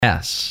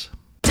S.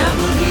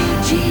 WGNS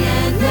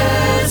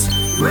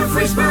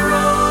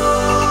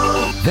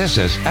Murfreesboro. This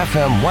is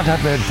FM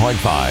 100.5,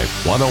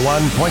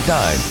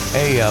 101.9,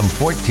 AM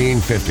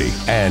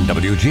 1450, and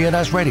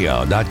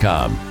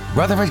WGNSradio.com.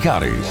 Rutherford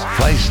County's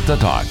place to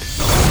talk.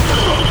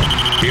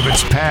 If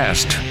it's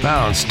passed,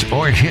 bounced,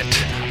 or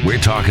hit, we're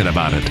talking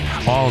about it.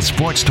 All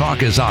sports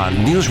talk is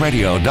on News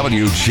Radio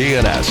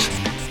WGNS.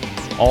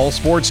 All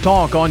Sports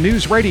Talk on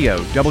News Radio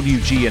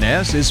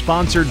WGNS is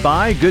sponsored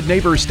by Good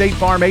Neighbor State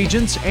Farm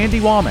agents Andy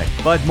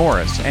Womack, Bud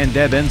Morris, and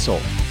Deb Insel.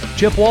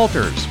 Chip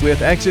Walters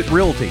with Exit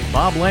Realty,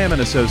 Bob Lamb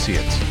and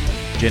Associates.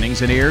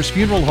 Jennings and Ayers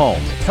Funeral Home,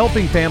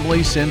 helping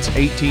families since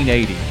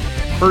 1880.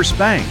 First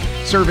Bank,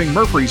 serving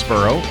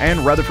Murfreesboro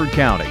and Rutherford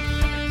County.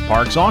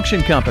 Parks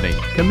Auction Company,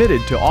 committed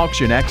to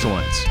auction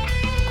excellence.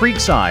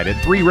 Creekside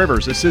at Three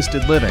Rivers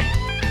Assisted Living.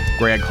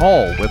 Greg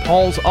Hall with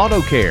Hall's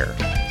Auto Care.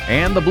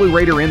 And the Blue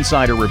Raider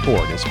Insider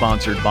Report is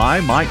sponsored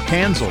by Mike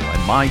Tanzel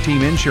and My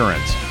Team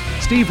Insurance,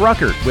 Steve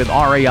Ruckert with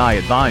RAI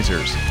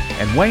Advisors,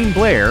 and Wayne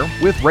Blair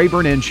with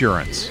Rayburn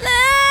Insurance.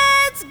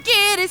 Let's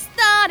get it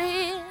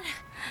started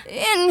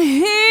in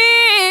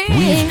here.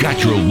 We've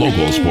got your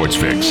local sports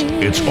fix.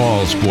 It's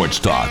All Sports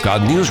Talk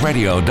on News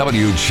Radio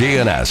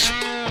WGNS.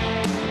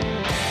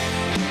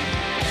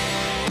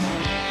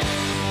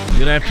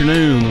 Good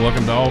afternoon.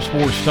 Welcome to All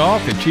Sports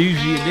Talk, a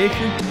Tuesday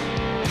edition.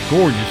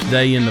 Gorgeous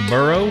day in the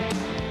borough.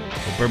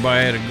 Hope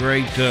everybody had a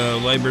great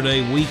Labor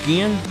Day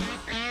weekend.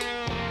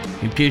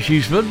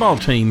 MTSU's football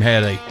team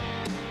had a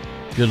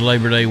good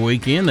Labor Day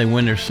weekend. They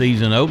win their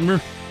season opener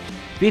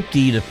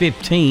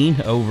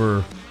 50-15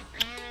 over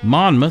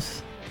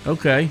Monmouth.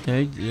 Okay,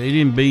 they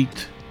didn't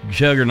beat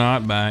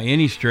Juggernaut by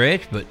any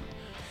stretch, but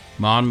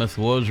Monmouth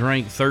was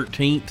ranked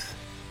 13th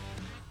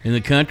in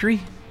the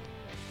country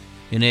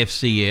in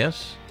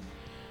FCS.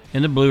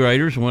 And the Blue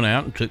Raiders went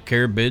out and took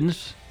care of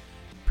business.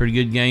 Pretty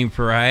good game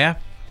for a half.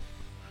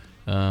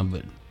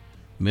 But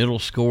Middle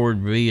scored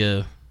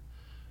via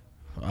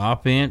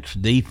offense,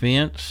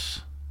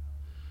 defense,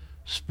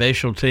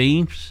 special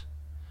teams.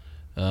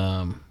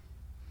 All in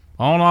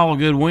all, a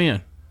good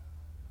win.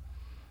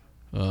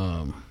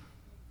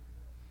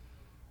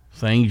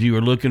 Things you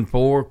were looking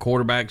for,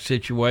 quarterback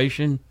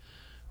situation.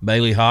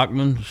 Bailey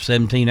Hockman,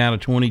 17 out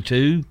of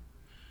 22.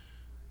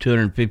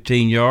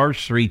 215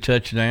 yards, 3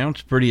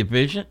 touchdowns, pretty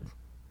efficient.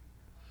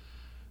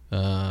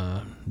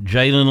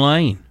 Jalen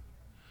Lane,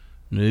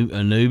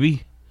 a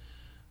newbie,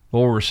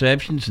 4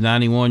 receptions,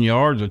 91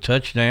 yards, a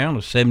touchdown, a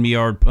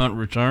 70-yard punt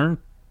return.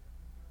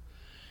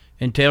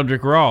 And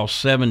Teldrick Ross,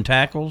 7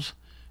 tackles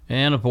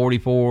and a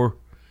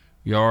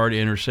 44-yard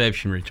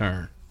interception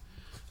return.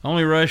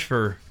 Only rushed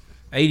for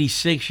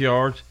 86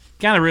 yards.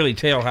 Kind of really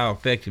tell how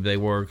effective they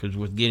were because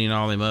with getting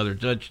all them other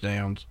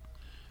touchdowns,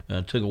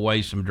 took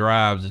away some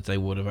drives that they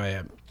would have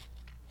had.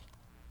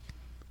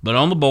 But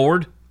on the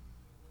board,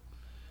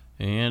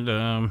 and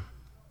I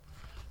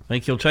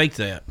think he'll take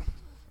that.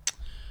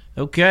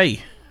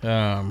 Okay.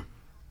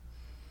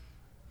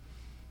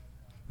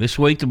 This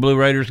week the Blue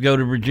Raiders go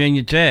to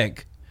Virginia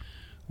Tech,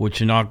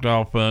 which knocked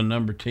off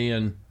number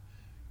 10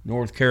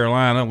 North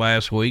Carolina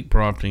last week,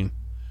 prompting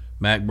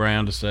Mack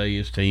Brown to say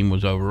his team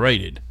was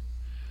overrated.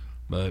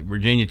 But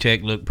Virginia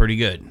Tech looked pretty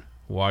good.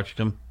 Watched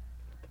them.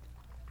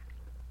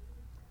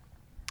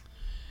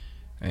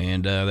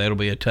 And that'll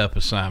be a tough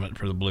assignment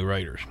for the Blue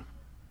Raiders.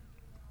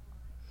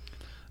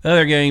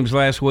 Other games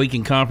last week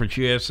in Conference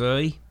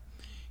USA.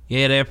 You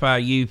had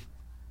FIU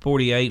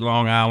 48,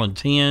 Long Island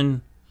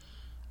 10.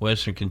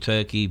 Western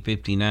Kentucky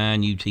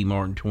 59, UT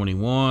Martin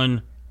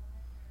 21.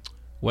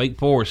 Wake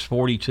Forest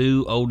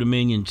 42, Old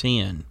Dominion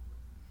 10.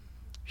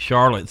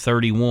 Charlotte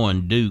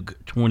 31, Duke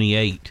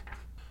 28.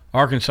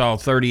 Arkansas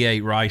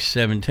 38, Rice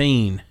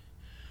 17.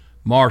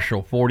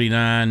 Marshall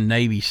 49,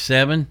 Navy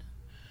 7.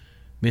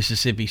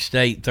 Mississippi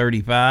State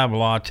 35,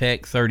 La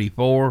Tech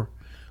 34.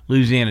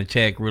 Louisiana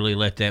Tech really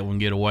let that one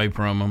get away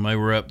from them. They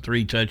were up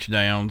 3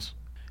 touchdowns.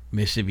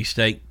 Mississippi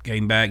State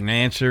came back and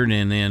answered,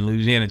 and then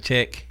Louisiana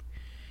Tech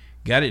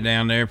got it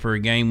down there for a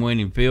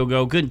game-winning field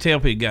goal. Couldn't tell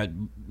if it got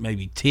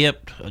maybe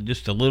tipped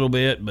just a little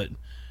bit, but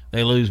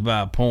they lose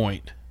by a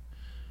point.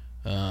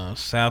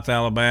 South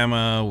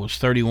Alabama was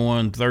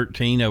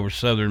 31-13 over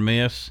Southern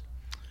Miss.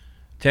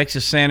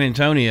 Texas San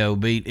Antonio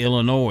beat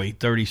Illinois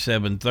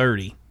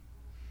 37-30.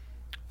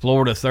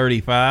 Florida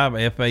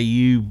 35,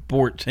 FAU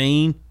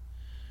 14,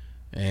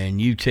 and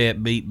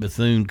UTEP beat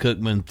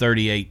Bethune-Cookman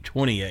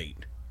 38-28.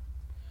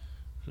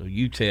 So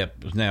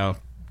UTEP is now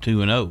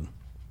 2-0.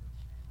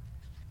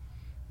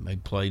 They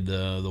played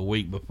the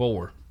week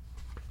before.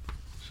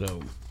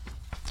 So,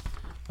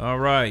 all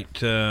right,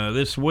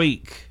 this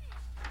week,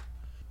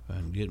 if I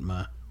can get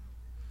my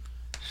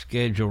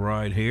schedule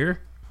right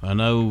here. I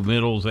know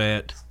Middle's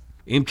at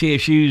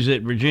MTSU's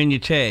at Virginia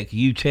Tech.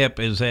 UTEP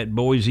is at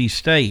Boise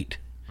State.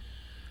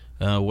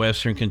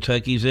 Western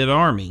Kentucky's at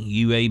Army.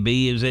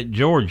 UAB is at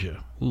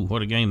Georgia. Ooh,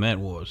 what a game that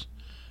was.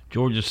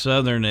 Georgia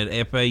Southern at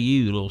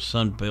FAU, little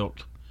Sunbelt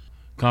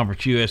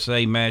Conference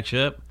USA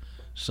matchup.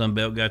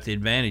 Sunbelt got the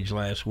advantage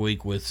last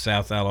week with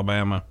South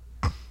Alabama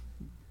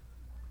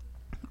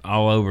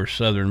all over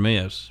Southern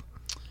Miss.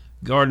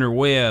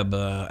 Gardner-Webb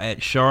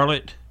at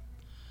Charlotte.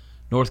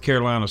 North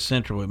Carolina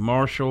Central at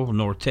Marshall.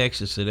 North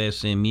Texas at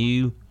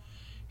SMU.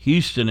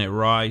 Houston at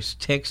Rice.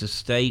 Texas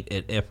State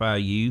at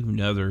FIU.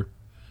 Another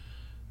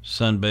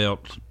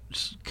Sunbelt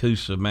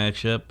Coosa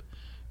matchup.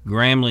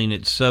 Grambling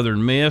at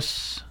Southern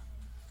Miss.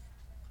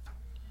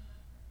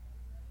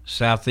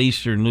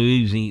 Southeastern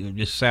Louisiana,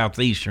 just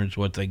Southeastern is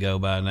what they go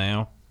by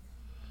now.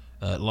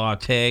 La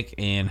Tech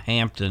and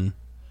Hampton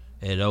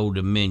at Old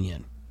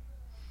Dominion.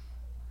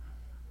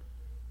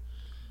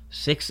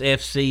 6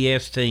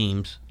 FCS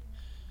teams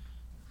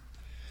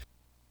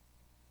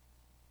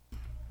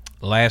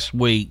last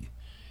week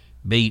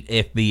beat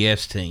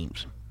FBS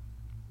teams.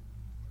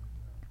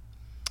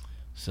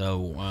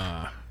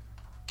 So,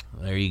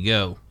 there you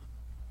go.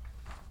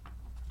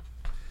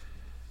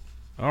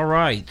 All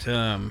right.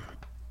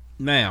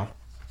 Now,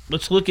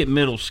 let's look at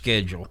middle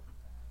schedule.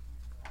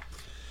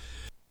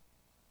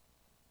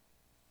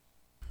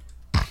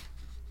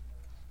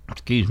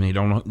 Excuse me,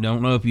 don't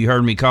know if you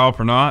heard me cough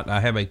or not. I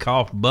have a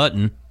cough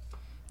button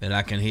that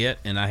I can hit,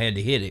 and I had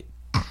to hit it.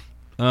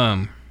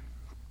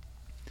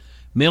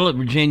 Middle at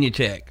Virginia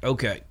Tech.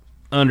 Okay,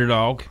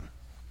 underdog.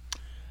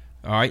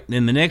 All right,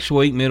 then the next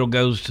week, Middle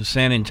goes to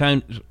San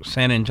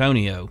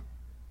Antonio.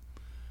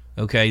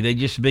 Okay, they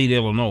just beat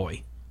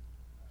Illinois.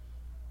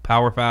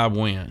 Power 5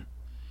 win.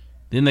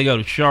 Then they go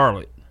to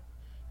Charlotte.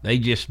 They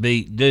just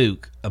beat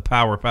Duke, a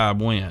Power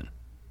 5 win.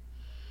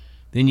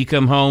 Then you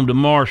come home to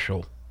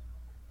Marshall.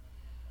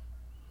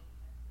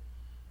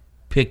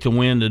 Pick to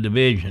win the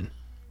division.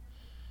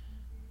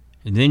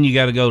 And then you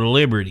got to go to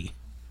Liberty.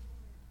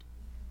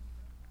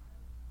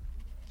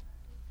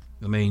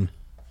 I mean,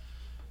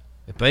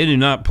 if they do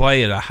not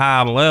play at a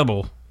high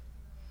level,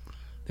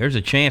 there's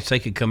a chance they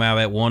could come out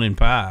at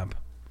 1-5.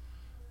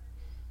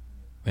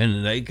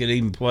 And they could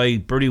even play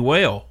pretty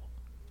well.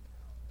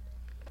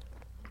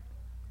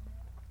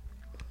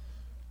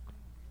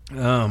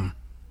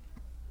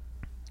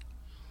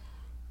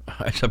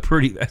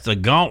 That's a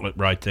gauntlet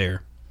right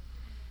there.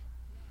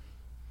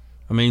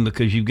 I mean,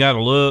 because you've got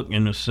to look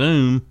and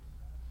assume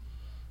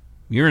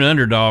you're an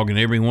underdog in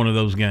every one of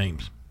those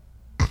games.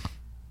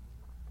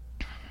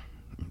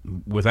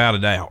 Without a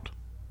doubt.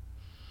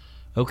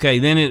 Okay,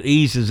 then it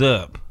eases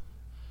up.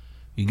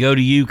 You go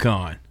to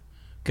UConn.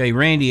 Okay,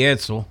 Randy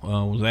Edsall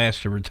was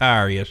asked to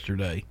retire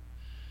yesterday.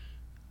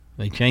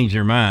 They changed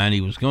their mind.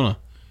 He was going to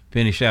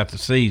finish out the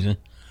season.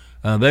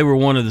 They were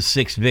one of the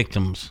 6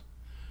 victims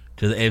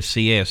to the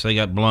FCS. They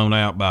got blown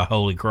out by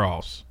Holy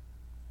Cross.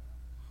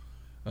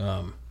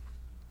 It's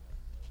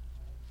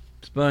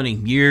funny,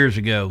 years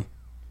ago,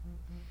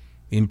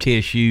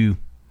 MTSU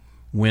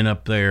went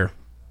up there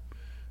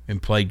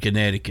and played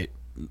Connecticut.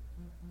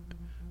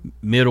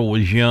 Middle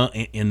was young,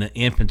 in the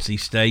infancy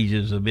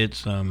stages of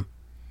its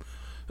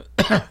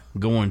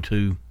going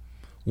to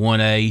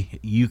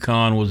 1A.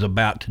 UConn was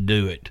about to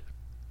do it.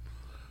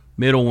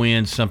 Middle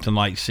wins something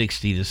like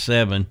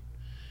 60-7,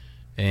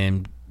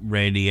 and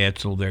Randy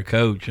Edsall, their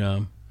coach,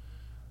 in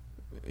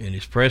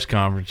his press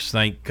conference,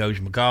 thanked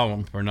Coach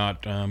McCollum for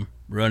not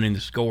running the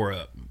score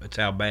up. That's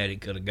how bad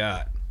it could have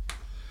got.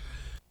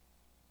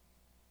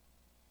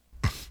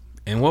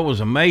 And what was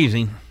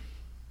amazing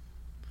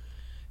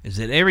is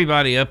that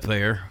everybody up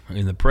there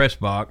in the press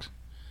box,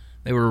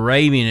 they were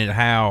raving at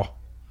how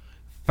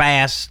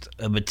fast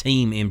of a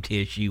team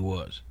MTSU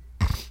was.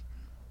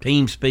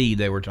 Team speed,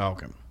 they were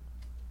talking.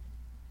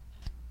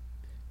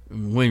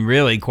 When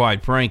really,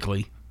 quite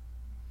frankly,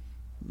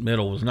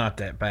 Middle was not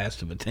that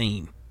fast of a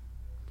team.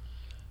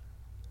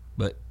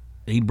 But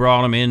he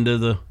brought them into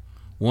the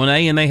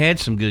 1A, and they had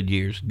some good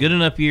years. Good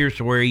enough years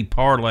to where he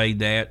parlayed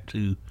that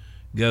to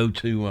go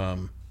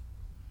to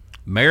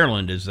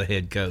Maryland as the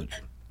head coach.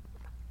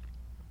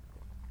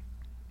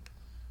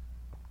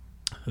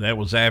 That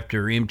was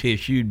after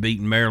MTSU had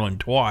beaten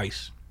Maryland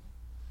twice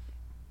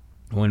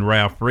when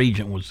Ralph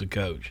Regent was the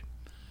coach.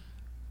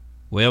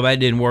 Well, that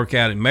didn't work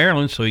out at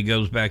Maryland, so he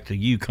goes back to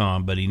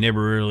UConn, but he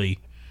never really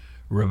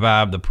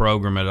revived the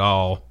program at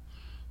all.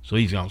 So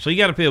he's gone. So you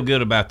got to feel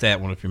good about that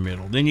one if you're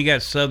Middle. Then you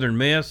got Southern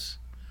Miss.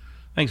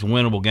 I think it's a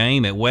winnable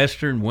game. At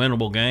Western,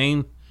 winnable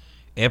game.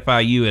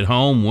 FIU at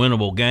home,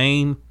 winnable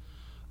game.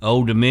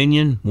 Old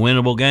Dominion,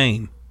 winnable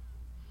game.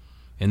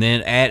 And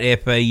then at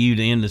FAU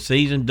to end the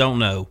season, don't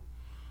know.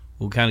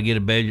 We'll kind of get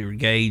a better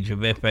gauge of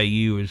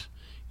FAU as,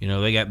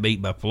 they got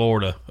beat by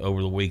Florida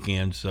over the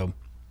weekend. So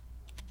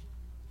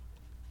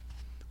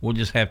we'll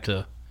just have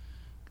to,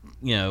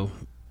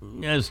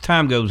 as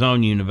time goes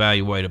on, you can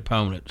evaluate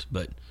opponents.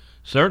 But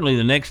certainly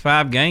the next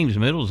 5 games,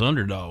 Middle's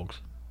underdogs.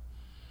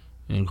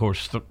 And, of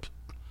course, 3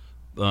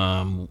 of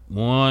them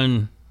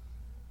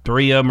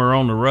are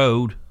on the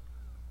road.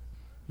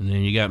 And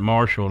then you got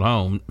Marshall at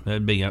home.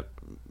 That'd be,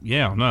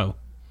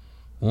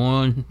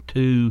 1,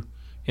 2.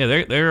 Yeah,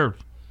 there are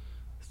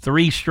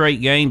 3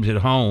 straight games at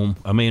home.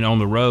 On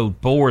the road,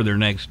 4 of their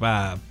next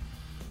 5.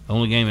 The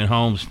only game at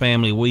home is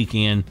family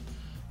weekend,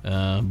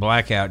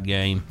 blackout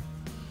game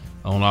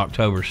on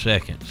October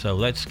 2nd. So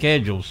that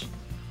schedule's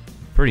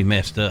pretty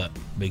messed up, to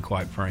be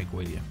quite frank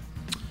with you.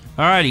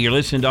 All righty, you're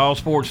listening to All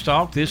Sports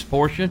Talk. This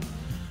portion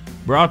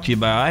brought to you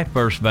by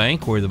First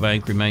Bank, where the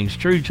bank remains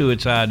true to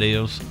its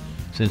ideals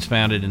since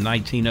founded in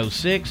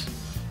 1906.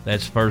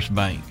 That's First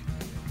Bank.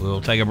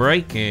 We'll take a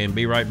break and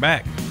be right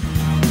back.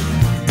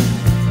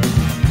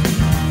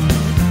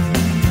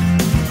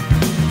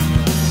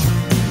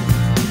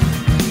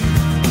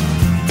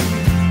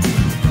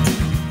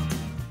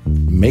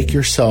 Make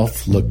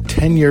yourself look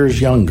 10 years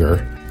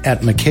younger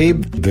at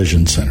McCabe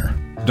Vision Center.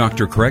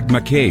 Dr. Craig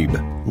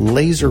McCabe.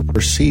 Laser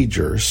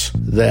procedures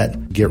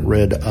that get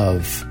rid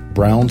of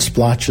brown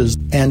splotches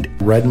and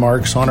red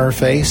marks on our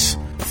face.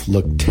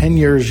 Look 10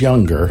 years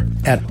younger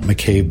at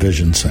McCabe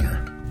Vision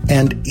Center.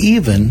 And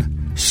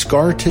even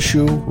scar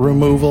tissue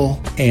removal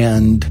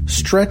and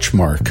stretch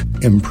mark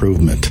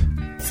improvement.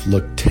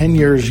 Look 10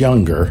 years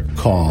younger.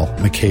 Call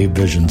McCabe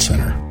Vision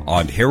Center.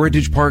 On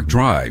Heritage Park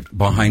Drive,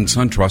 behind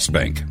SunTrust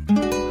Bank.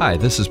 Hi,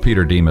 this is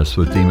Peter Demas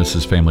with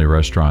Demas's Family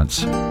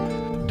Restaurants.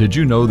 Did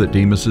you know that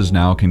Demas's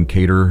now can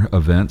cater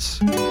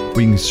events?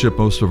 We can ship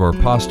most of our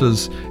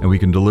pastas and we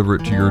can deliver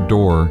it to your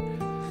door.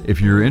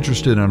 If you're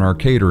interested in our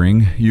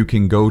catering, you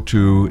can go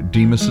to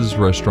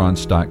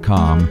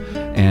demas'srestaurants.com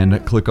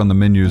and click on the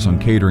menus on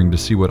catering to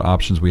see what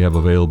options we have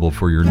available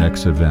for your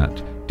next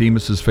event.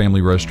 Demas's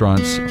Family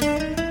Restaurants,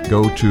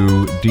 go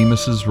to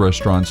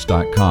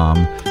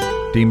demas'srestaurants.com.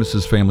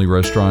 Demas's Family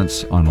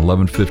Restaurants on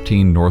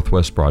 1115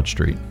 Northwest Broad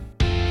Street.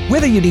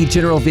 Whether you need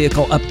general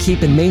vehicle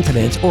upkeep and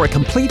maintenance or a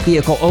complete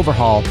vehicle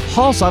overhaul,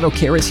 Hall's Auto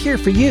Care is here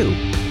for you.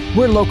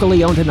 We're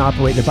locally owned and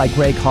operated by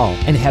Greg Hall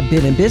and have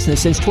been in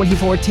business since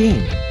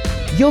 2014.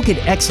 You'll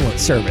get excellent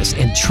service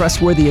and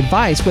trustworthy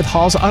advice with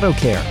Hall's Auto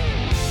Care.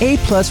 A+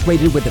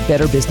 rated with the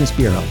Better Business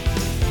Bureau.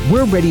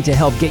 We're ready to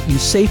help get you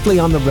safely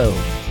on the road.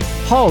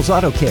 Hall's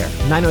Auto Care,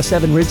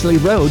 907 Ridgely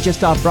Road,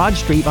 just off Broad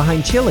Street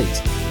behind Chili's.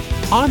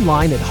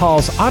 Online at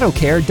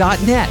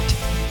hallsautocare.net.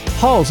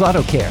 Hall's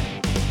Auto Care.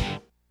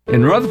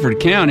 In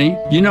Rutherford County,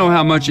 you know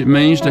how much it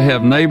means to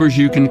have neighbors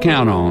you can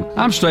count on.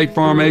 I'm State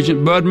Farm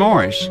Agent Bud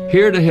Morris,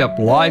 here to help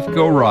life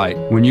go right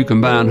when you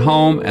combine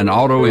home and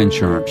auto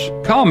insurance.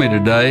 Call me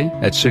today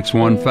at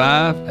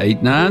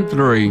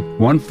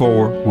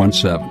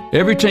 615-893-1417.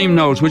 Every team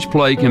knows which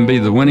play can be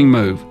the winning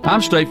move.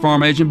 I'm State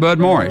Farm Agent Bud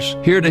Morris,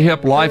 here to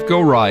help life go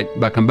right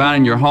by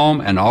combining your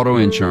home and auto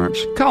insurance.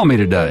 Call me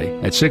today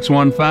at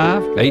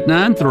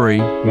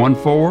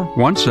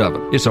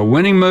 615-893-1417. It's a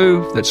winning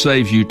move that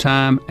saves you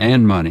time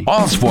and money.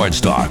 All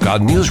Sports Talk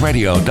on News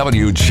Radio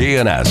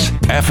WGNS,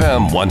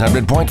 FM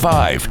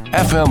 100.5,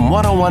 FM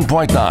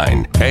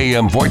 101.9,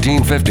 AM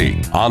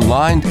 1450,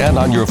 online and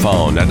on your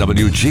phone at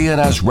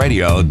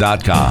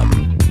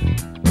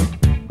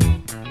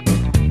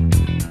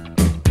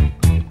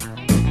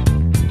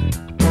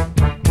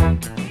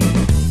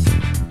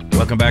WGNSradio.com.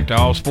 Welcome back to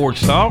All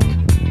Sports Talk.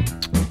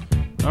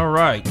 All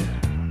right.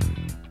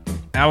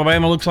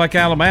 Alabama looks like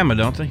Alabama,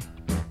 don't they?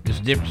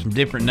 Just some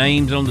different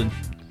names on the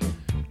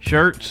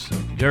shirts,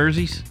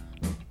 jerseys.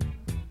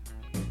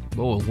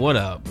 Boy, what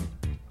a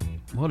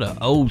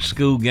old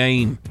school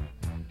game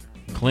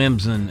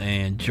Clemson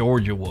and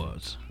Georgia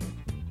was.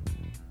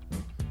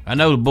 I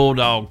know the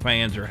Bulldog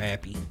fans are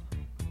happy.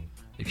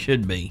 They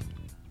should be.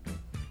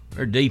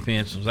 Their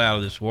defense was out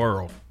of this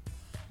world.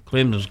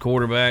 Clemson's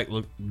quarterback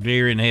looked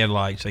deer in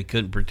headlights. They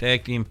couldn't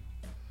protect him.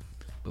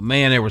 But,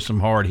 man, there were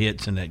some hard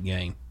hits in that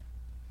game.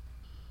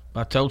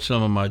 I told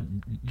some of my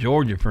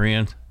Georgia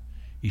friends,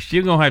 you're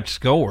still going to have to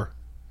score.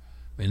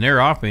 And their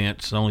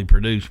offense only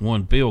produced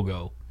one field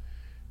goal.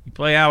 You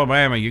play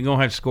Alabama, you're going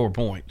to have to score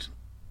points.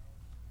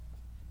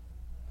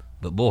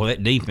 But, boy,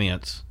 that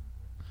defense,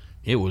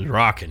 it was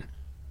rocking.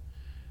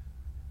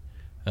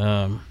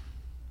 Penn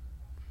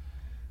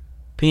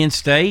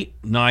State,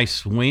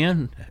 nice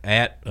win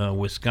at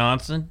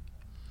Wisconsin.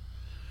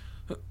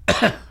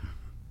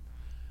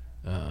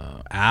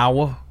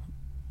 Iowa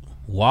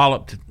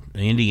walloped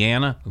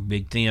Indiana, a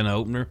Big Ten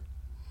opener.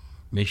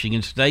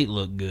 Michigan State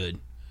looked good.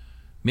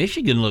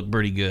 Michigan looked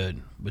pretty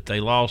good, but they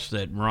lost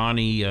that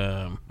Ronnie,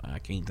 I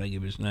can't think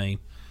of his name,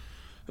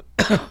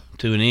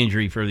 to an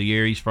injury for the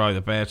year. He's probably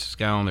the fastest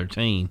guy on their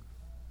team.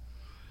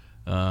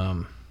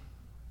 But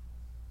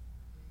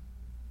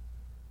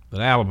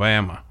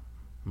Alabama,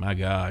 my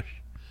gosh.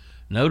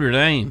 Notre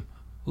Dame,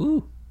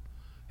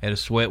 had to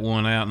sweat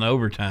one out in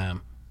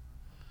overtime.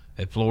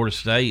 At Florida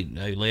State,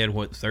 they led,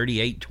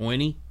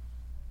 38-20?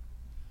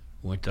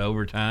 Went to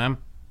overtime.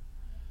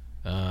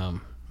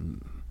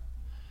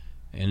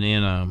 And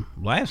then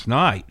last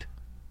night,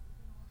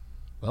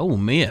 Ole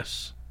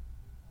Miss.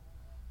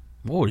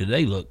 Boy, did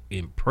they look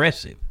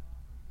impressive.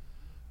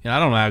 I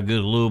don't know how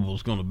good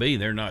Louisville's going to be.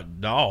 They're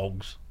not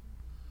dogs.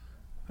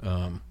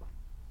 But,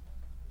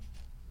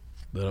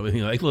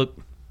 they look,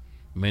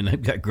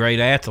 they've got great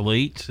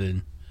athletes.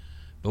 And,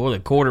 boy, the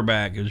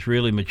quarterback has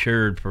really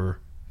matured for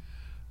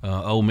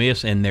Ole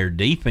Miss, and their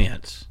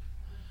defense.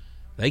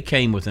 They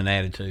came with an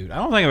attitude. I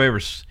don't know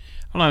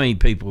how many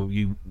people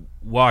you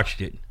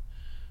watched it,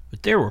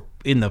 but there were,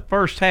 in the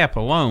first half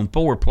alone,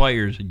 4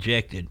 players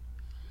ejected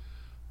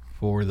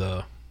for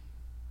the,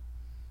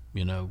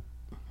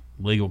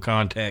 legal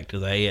contact to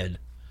the head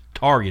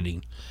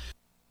targeting.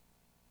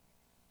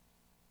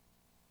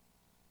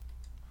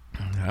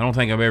 I don't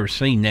think I've ever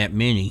seen that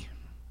many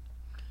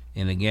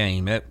in a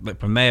game. But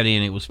from that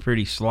end, it was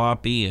pretty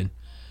sloppy, and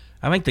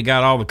I think they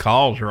got all the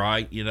calls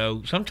right. You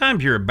know,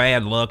 sometimes you're a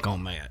bad luck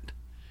on that.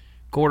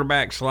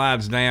 Quarterback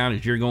slides down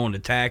as you're going to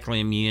tackle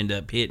him, you end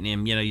up hitting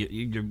him. You know,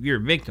 you're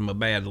a victim of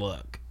bad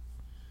luck.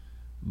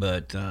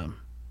 But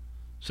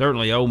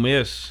certainly Ole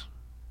Miss,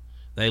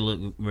 they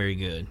look very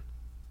good.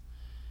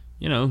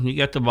 You know, you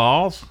got the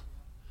Vols.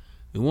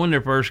 They won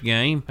their first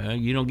game.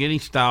 You don't get any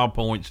style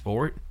points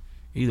for it.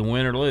 Either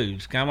win or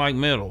lose. Kind of like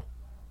Middle.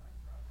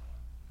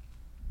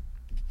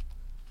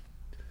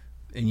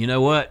 And you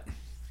know what?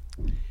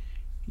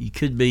 You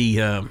could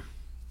be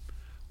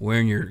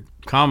wearing your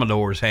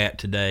Commodore's hat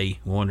today,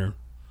 wondering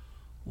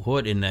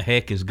what in the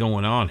heck is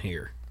going on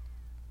here.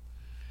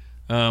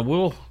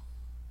 We'll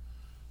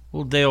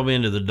delve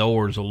into the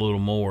doors a little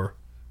more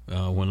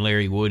when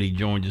Larry Woody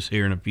joins us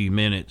here in a few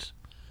minutes.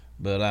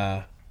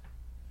 But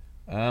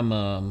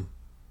I'm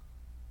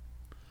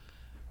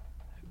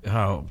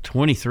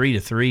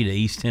 23-3 to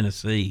East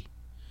Tennessee.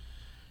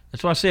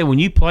 That's why I said when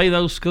you play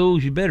those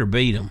schools, you better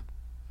beat them.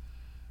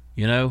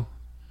 You know,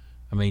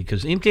 I mean,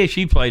 because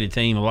MTSU played a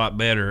team a lot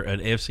better,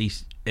 an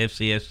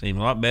FCS team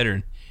a lot better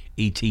than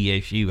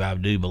ETSU, I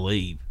do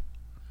believe.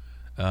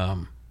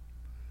 And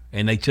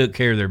they took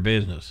care of their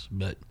business.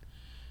 But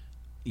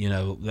you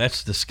know,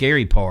 that's the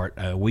scary part.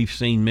 We've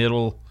seen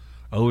Middle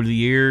over the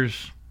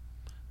years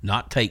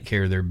not take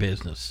care of their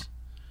business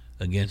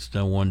against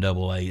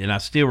 1AA, and I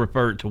still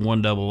refer to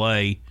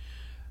 1AA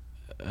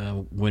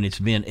when it's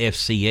been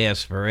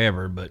FCS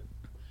forever, but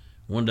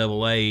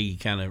 1AA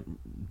kind of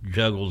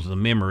juggles the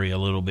memory a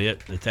little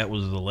bit that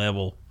was the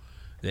level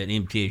that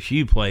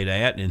MTSU played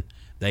at, and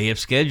they have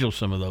scheduled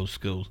some of those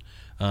schools.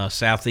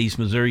 Southeast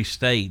Missouri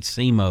State,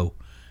 SEMO,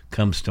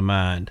 comes to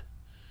mind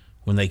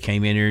when they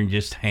came in here and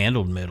just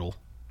handled Middle.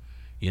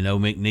 You know,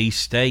 McNeese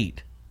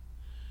State.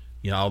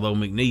 You know, although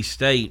McNeese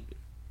State,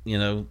 you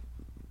know,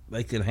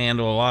 they could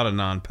handle a lot of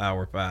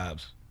non-power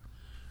fives.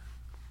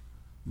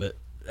 But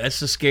that's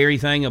the scary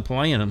thing of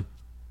playing them.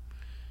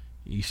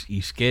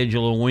 You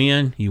schedule a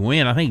win, you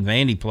win. I think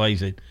Vandy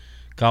plays at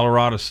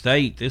Colorado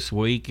State this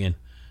week, and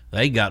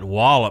they got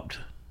walloped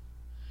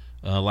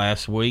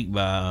last week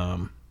by,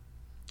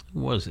 who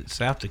was it,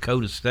 South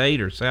Dakota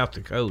State or South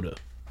Dakota?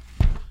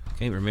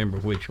 Can't remember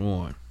which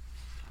one.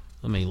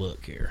 Let me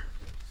look here.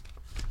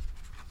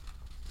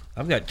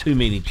 I've got too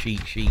many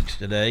cheat sheets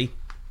today.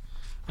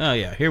 Oh,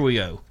 yeah, here we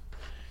go.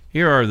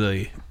 Here are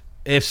the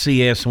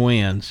FCS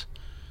wins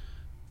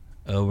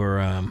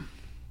over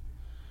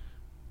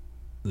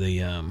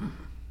the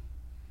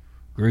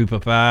group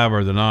of five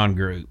or the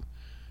non-group.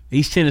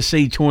 East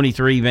Tennessee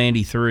 23,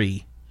 Vandy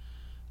 3.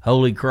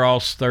 Holy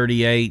Cross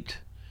 38,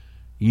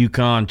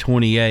 UConn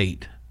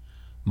 28.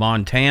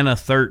 Montana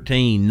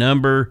 13,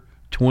 number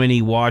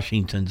 20,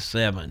 Washington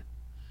 7.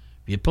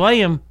 If you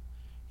play them,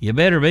 you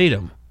better beat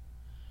them.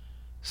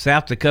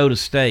 South Dakota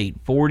State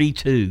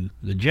 42,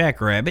 the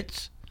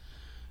Jackrabbits.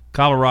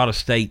 Colorado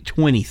State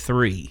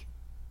 23.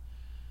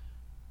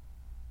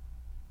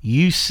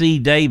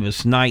 UC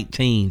Davis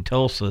 19,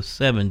 Tulsa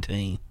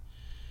 17.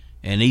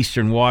 And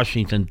Eastern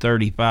Washington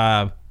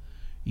 35,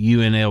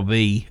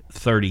 UNLV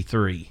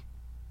 33.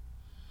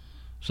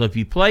 So if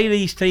you play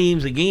these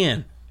teams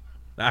again,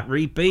 I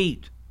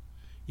repeat,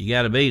 you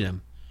got to beat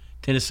them.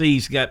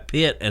 Tennessee's got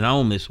Pitt at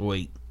home this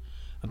week.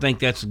 I think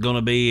that's going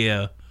to be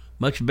a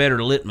much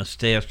better litmus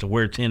test of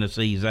where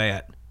Tennessee's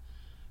at.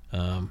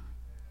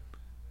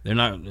 Milton's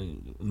not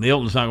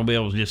going to be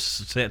able to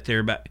just sit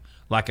there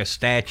like a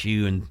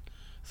statue and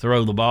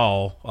throw the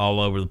ball all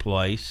over the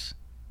place.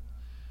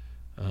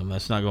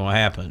 That's not going to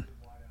happen.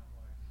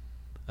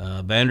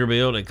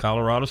 Vanderbilt at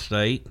Colorado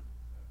State.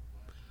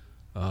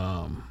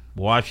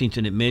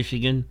 Washington at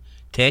Michigan.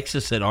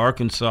 Texas at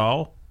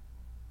Arkansas.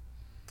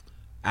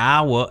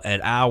 Iowa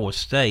at Iowa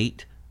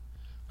State.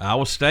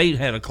 Iowa State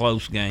had a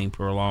close game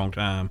for a long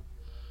time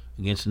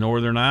against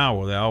Northern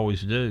Iowa. They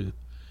always do.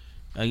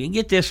 You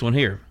get this one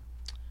here.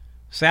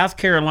 South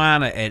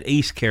Carolina at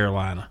East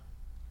Carolina.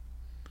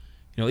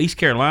 You know, East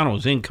Carolina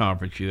was in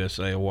Conference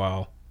USA a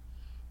while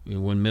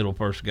when Middle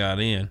first got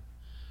in.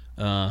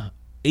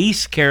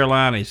 East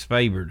Carolina is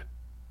favored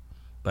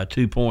by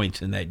 2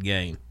 points in that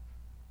game.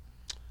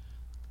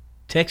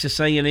 Texas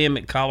A&M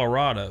at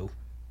Colorado.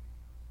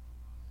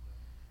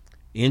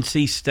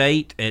 NC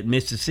State at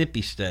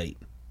Mississippi State.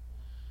 I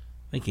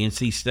think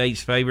NC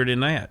State's favored in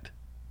that.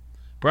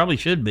 Probably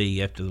should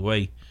be after the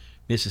way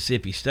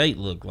Mississippi State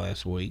looked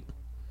last week.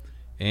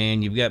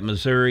 And you've got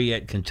Missouri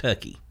at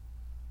Kentucky.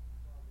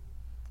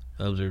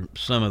 Those are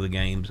some of the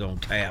games on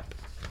tap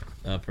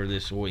for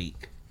this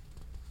week.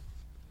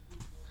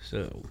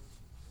 So,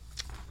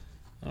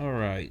 all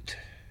right.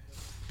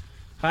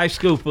 High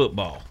school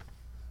football.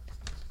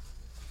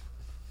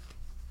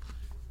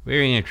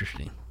 Very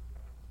interesting.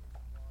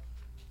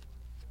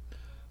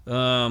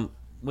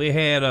 We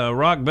had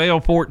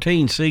Rockvale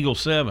 14, Siegel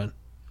 7.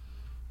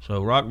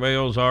 So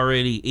Rockvale's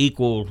already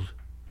equaled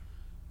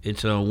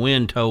its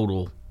win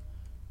total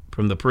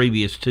from the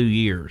previous 2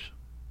 years.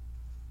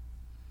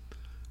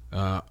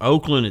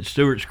 Oakland at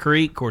Stewart's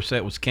Creek, of course,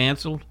 that was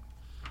canceled.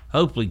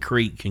 Hopefully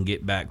Creek can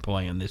get back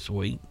playing this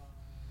week.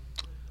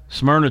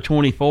 Smyrna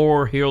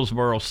 24,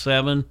 Hillsboro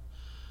 7.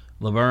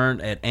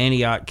 Laverne at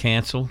Antioch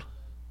canceled.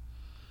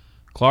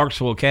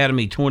 Clarksville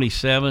Academy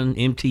 27,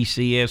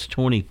 MTCS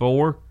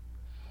 24.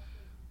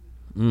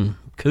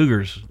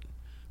 Cougars,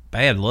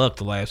 bad luck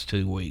the last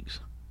 2 weeks.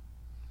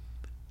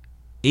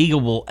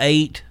 Eagleville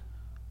 8,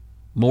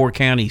 Moore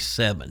County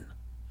 7.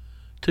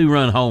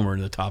 2-run homer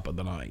in the top of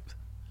the ninth.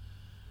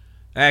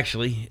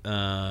 Actually,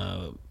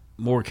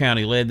 Moore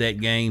County led that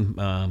game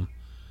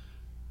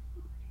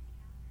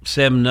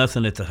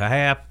 7-0 at the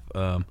half.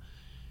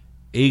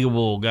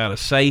 Eagleville got a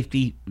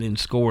safety, then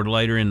scored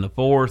later in the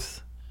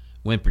fourth.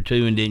 Went for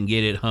 2 and didn't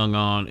get it, hung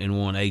on, and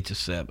won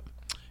 8-7.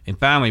 And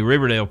finally,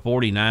 Riverdale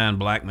 49,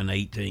 Blackman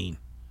 18.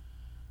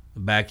 The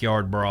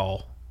backyard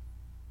brawl.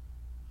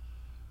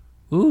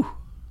 Ooh.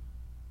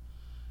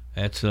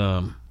 That's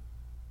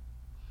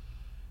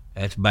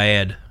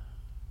bad.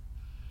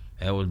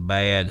 That was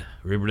bad.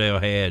 Riverdale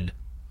had,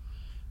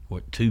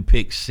 2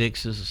 pick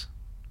sixes?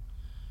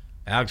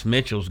 Alex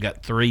Mitchell's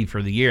got 3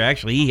 for the year.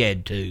 Actually, he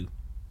had 2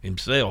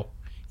 himself.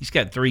 He's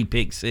got 3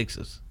 pick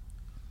sixes.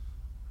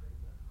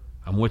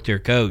 I'm with their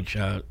coach.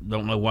 I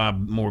don't know why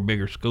more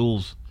bigger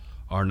schools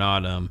are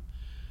not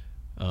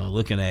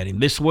looking at him.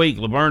 This week,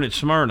 Laverne at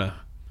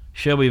Smyrna,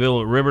 Shelbyville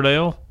at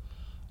Riverdale,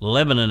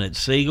 Lebanon at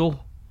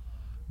Siegel,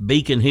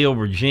 Beacon Hill,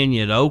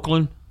 Virginia at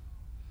Oakland.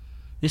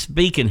 This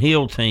Beacon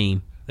Hill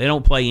team, they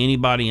don't play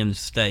anybody in the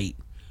state.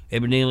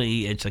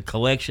 Evidently, it's a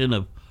collection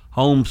of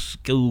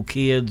homeschool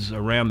kids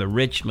around the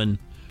Richmond,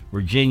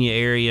 Virginia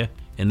area,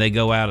 and they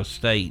go out of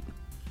state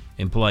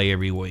and play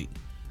every week.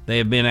 They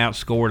have been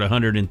outscored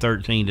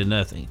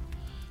 113-0.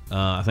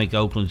 I think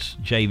Oakland's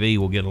JV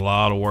will get a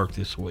lot of work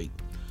this week.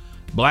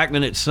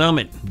 Blackman at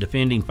Summit,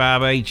 defending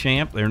 5A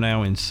champ. They're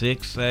now in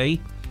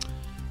 6A.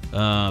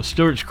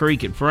 Stewart's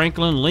Creek at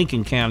Franklin,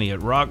 Lincoln County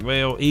at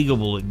Rockville,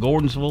 Eagleville at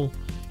Gordonsville,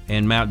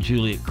 and Mount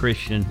Juliet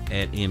Christian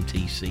at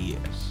MTCS.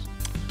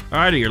 All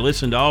right, you're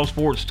listening to All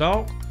Sports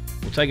Talk.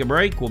 We'll take a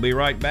break. We'll be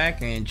right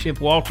back, and Chip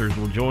Walters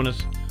will join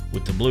us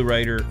with the Blue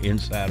Raider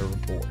Insider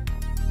Report.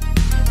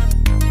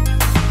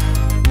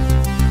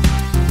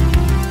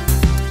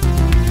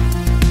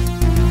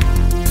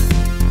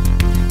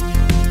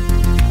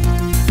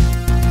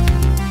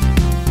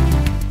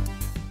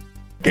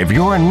 If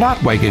you're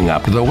not waking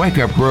up to the Wake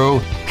Up Crew,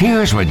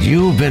 here's what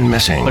you've been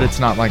missing. But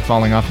it's not like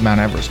falling off Mount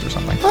Everest or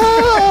something.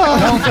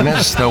 Don't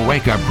miss the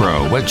Wake Up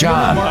Crew with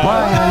John,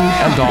 Brian,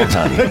 and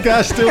Dalton. The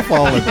guy's still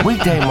falling.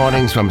 Weekday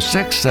mornings from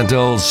 6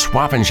 until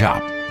Swap and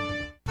Shop.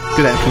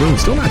 Good afternoon.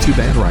 Still not too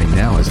bad right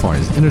now as far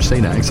as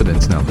interstate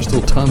accidents. Now, there's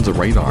still tons of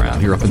radar out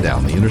here up and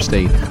down the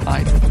interstate.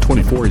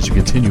 I-24 as you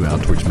continue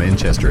out towards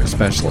Manchester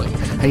especially.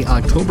 Hey,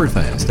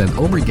 Oktoberfest and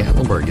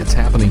Obergatlinburg. It's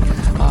happening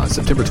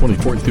September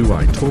 24th through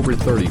October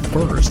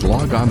 31st.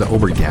 Log on to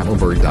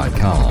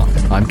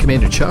obergatlinburg.com. I'm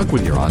Commander Chuck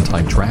with your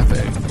on-time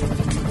traffic.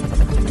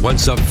 When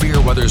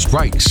severe weather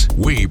strikes,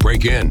 we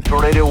break in.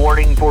 Tornado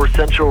warning for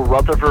central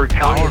Rutherford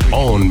County. Our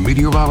own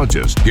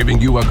meteorologist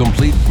giving you a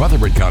complete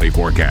Rutherford County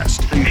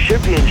forecast. So you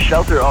should be in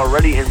shelter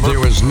already in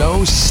There is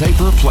no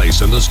safer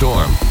place in the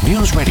storm.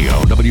 News Radio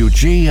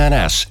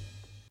WGNS.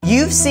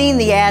 You've seen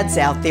the ads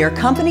out there,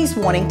 companies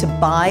wanting to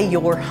buy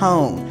your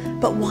home.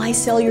 But why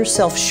sell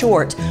yourself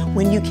short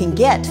when you can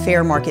get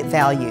fair market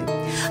value?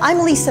 I'm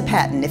Lisa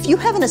Patton. If you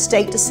have an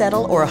estate to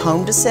settle or a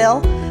home to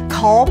sell,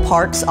 call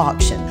Parks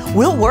Auction.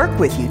 We'll work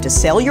with you to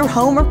sell your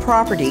home or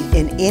property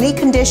in any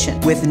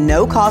condition with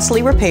no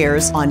costly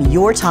repairs on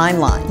your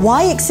timeline.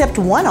 Why accept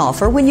one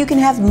offer when you can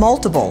have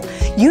multiple?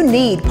 You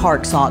need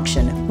Parks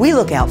Auction. We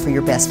look out for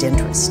your best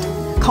interest.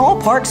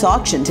 Call Parks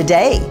Auction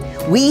today.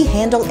 We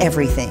handle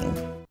everything.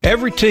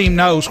 Every team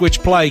knows which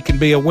play can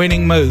be a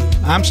winning move.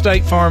 I'm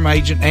State Farm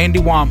Agent Andy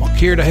Womack,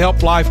 here to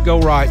help life go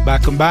right by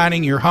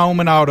combining your home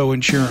and auto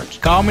insurance.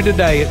 Call me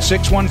today at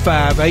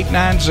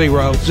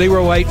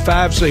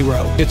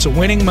 615-890-0850. It's a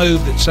winning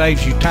move that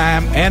saves you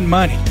time and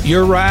money.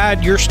 Your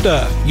ride, your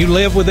stuff. You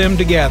live with them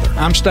together.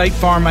 I'm State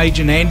Farm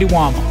Agent Andy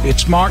Womack.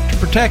 It's smart to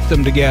protect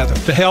them together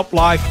to help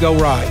life go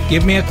right.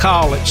 Give me a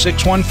call at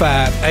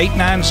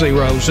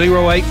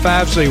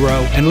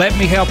 615-890-0850 and let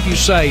me help you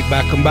save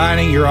by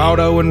combining your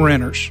auto and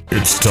renters.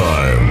 It's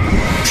time.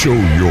 Show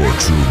your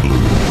true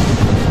blue.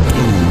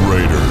 Blue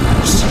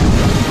Raiders.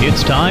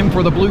 It's time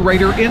for the Blue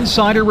Raider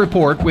Insider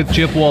Report with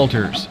Chip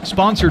Walters,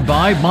 sponsored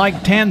by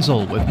Mike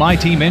Tanzel with My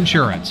Team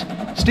Insurance,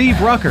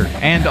 Steve Rucker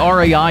and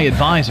RAI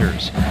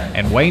Advisors,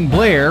 and Wayne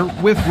Blair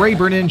with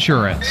Rayburn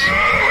Insurance.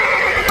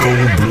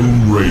 Go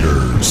Blue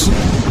Raiders.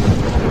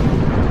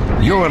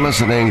 You're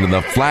listening to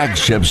the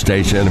flagship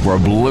station for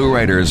Blue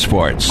Raiders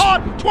sports.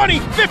 On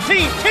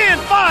 2015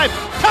 10-5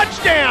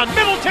 touchdown,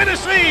 Middle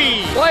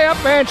Tennessee. Play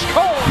up, bench,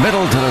 Cole.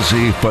 Middle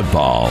Tennessee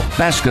football,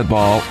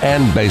 basketball,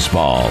 and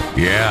baseball.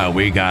 Yeah,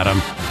 we got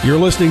them. You're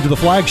listening to the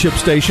flagship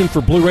station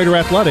for Blue Raider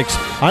Athletics.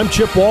 I'm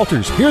Chip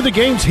Walters. Hear the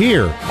games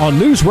here on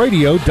News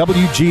Radio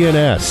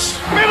WGNS.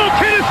 Middle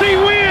Tennessee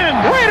win.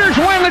 Raiders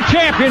win the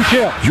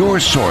championship. Your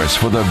source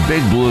for the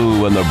Big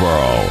Blue and the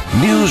Borough.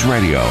 News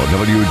Radio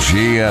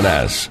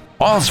WGNS.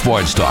 All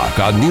sports talk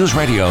on News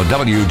Radio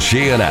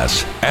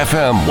WGNS.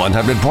 FM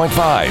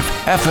 100.5,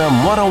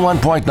 FM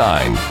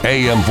 101.9,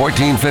 AM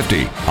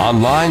 1450.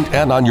 Online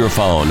and on your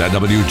phone at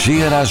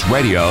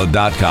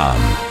WGNSradio.com.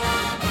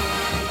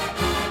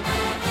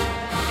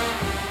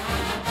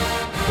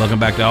 Welcome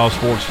back to All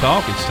Sports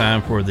Talk. It's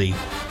time for the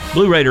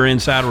Blue Raider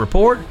Insider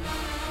Report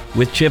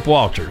with Chip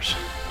Walters.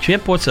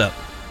 Chip, what's up?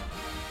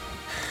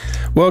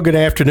 Well, good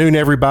afternoon,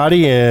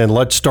 everybody, and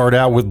let's start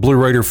out with Blue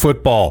Raider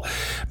football.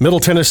 Middle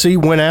Tennessee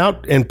went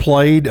out and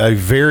played a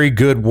very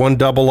good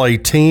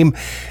 1AA team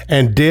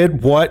and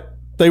did what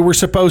they were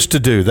supposed to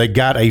do. They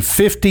got a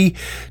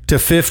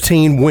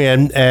 50-15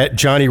 win at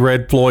Johnny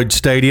Red Floyd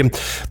Stadium.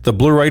 The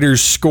Blue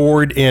Raiders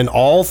scored in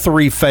all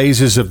three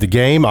phases of the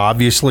game,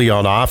 obviously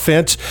on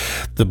offense.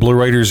 The Blue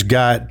Raiders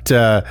got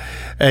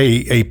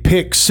a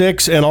pick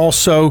six and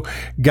also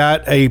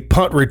got a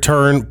punt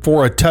return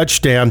for a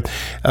touchdown.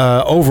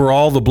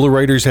 Overall, the Blue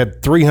Raiders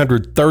had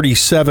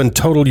 337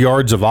 total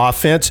yards of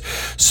offense.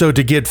 So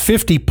to get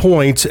 50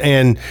 points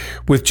and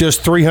with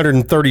just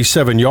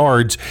 337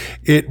 yards,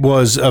 it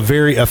was a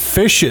very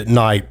efficient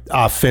night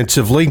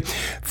offensively.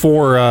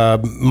 For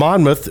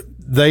Monmouth,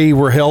 they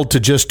were held to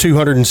just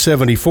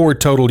 274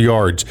 total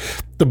yards.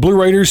 The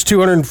Blue Raiders,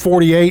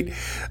 248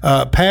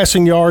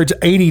 passing yards,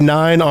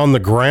 89 on the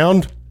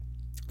ground.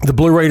 The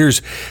Blue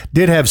Raiders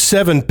did have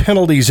 7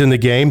 penalties in the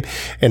game,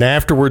 and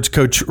afterwards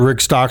Coach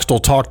Rick Stockstill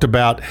talked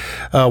about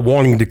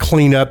wanting to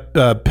clean up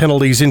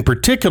penalties, in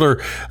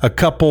particular a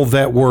couple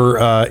that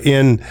were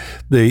in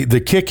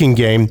the kicking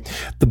game.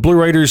 The Blue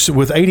Raiders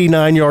with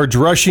 89 yards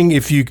rushing.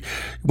 If you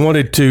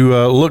wanted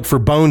to look for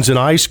bones and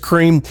ice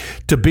cream,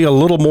 to be a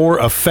little more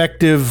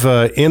effective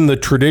in the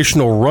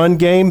traditional run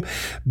game,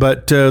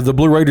 but the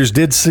Blue Raiders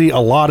did see a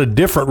lot of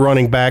different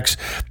running backs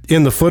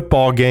in the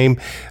football game.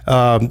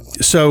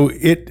 So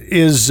it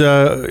is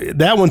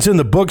that one's in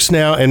the books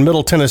now, and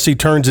Middle Tennessee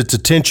turns its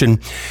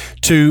attention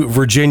to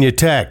Virginia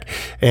Tech.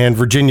 And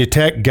Virginia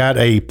Tech got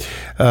a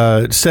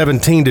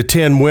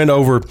 17-10 win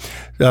over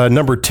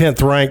number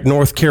 10th ranked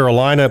North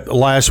Carolina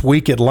last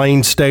week at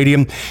Lane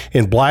Stadium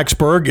in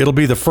Blacksburg. It'll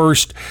be the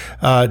first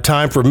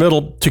time for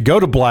Middle to go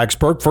to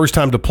Blacksburg, first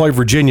time to play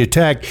Virginia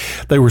Tech.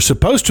 They were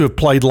supposed to have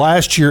played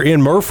last year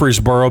in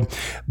Murfreesboro,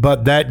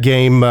 but that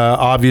game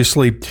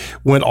obviously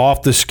went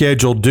off the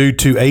schedule due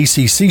to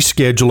ACC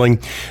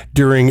scheduling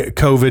during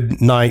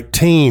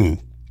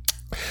COVID-19.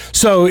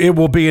 So it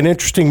will be an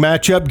interesting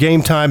matchup.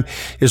 Game time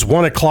is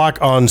 1 o'clock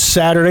on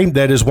Saturday.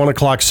 That is 1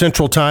 o'clock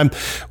Central Time.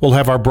 We'll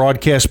have our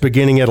broadcast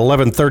beginning at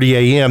 11:30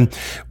 a.m.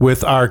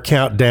 with our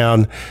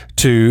countdown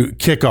to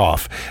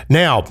kickoff.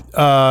 Now,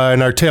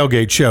 in our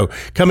tailgate show,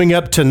 coming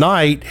up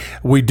tonight,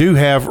 we do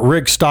have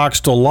Rick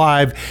Stockstill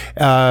live.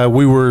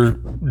 We were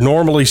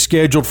normally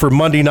scheduled for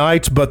Monday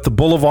nights, but the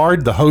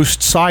Boulevard, the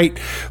host site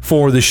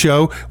for the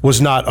show, was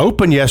not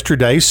open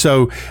yesterday,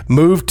 so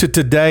moved to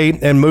today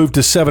and moved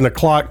to 7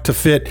 o'clock to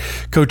fit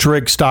Coach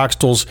Rick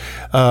Stockstill's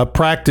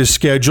practice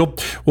schedule.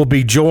 We'll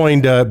be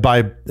joined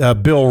by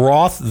Bill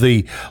Roth,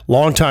 the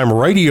longtime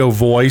radio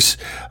voice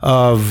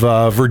of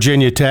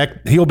Virginia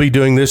Tech. He'll be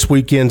doing this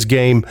weekend's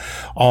game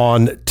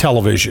on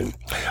television.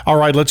 All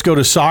right, let's go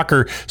to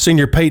soccer.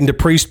 Senior Peyton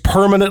DePriest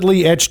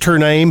permanently etched her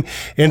name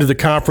into the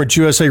Conference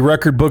USA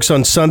record books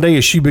on Sunday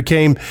as she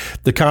became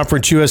the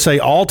Conference USA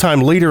all-time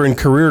leader in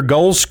career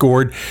goals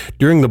scored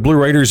during the Blue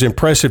Raiders'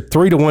 impressive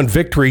 3-1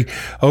 victory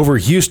over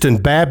Houston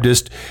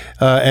Baptist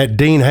at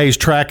Dean Hayes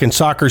Track and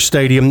Soccer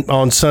Stadium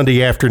on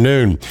Sunday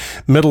afternoon.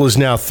 Middle is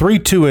now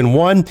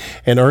 3-2-1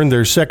 and earned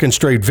their second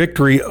straight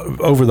victory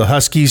over the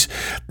Huskies.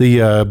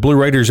 The Blue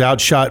Raiders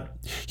outshot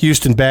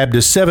Houston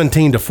Baptist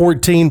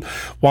 17-14,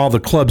 while the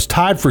clubs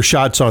tied for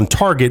shots on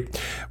target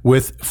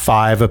with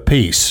 5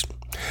 apiece.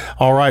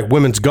 All right,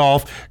 women's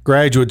golf.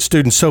 Graduate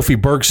student Sophie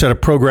Burke set a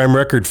program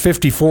record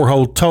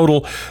 54-hole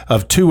total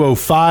of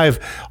 205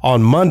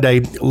 on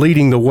Monday,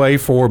 leading the way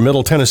for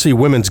Middle Tennessee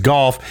women's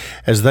golf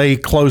as they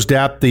closed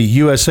out the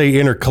USA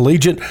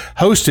Intercollegiate,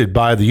 hosted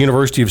by the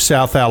University of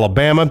South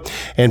Alabama,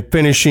 and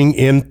finishing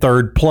in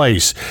third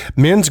place.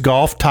 Men's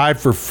golf tied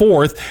for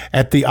fourth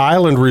at the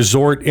Island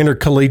Resort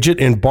Intercollegiate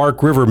in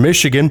Bark River,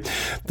 Michigan.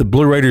 The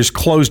Blue Raiders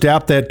closed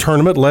out that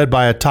tournament led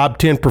by a top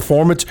 10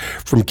 performance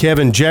from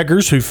Kevin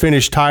Jeggers, who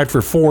finished tied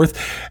for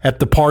fourth at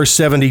the par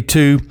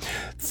 72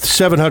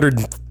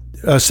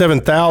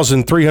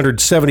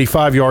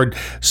 7,375-yard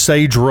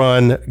Sage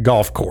Run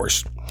golf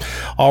course.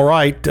 All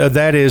right,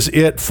 that is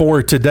it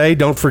for today.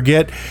 Don't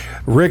forget,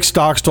 Rick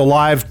Stockstill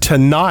live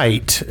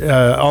tonight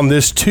on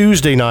this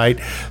Tuesday night,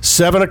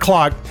 7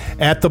 o'clock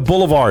at the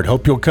Boulevard.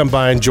 Hope you'll come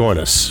by and join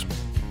us.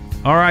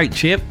 All right,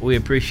 Chip, we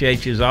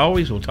appreciate you as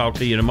always. We'll talk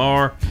to you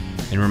tomorrow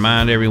and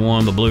remind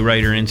everyone the Blue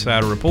Raider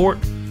Insider Report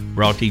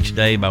brought to you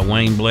today by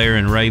Wayne Blair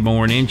and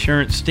Rayborn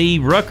Insurance,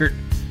 Steve Ruckert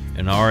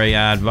and RAI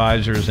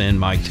Advisors, and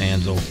Mike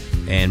Tanzel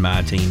and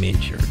My Team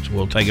Insurance.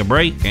 We'll take a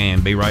break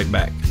and be right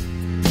back.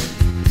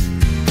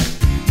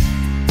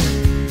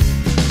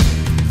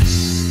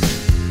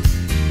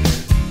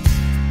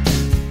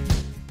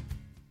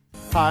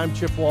 Hi, I'm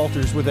Chip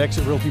Walters with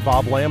Exit Realty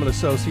Bob Lamb &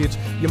 Associates.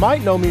 You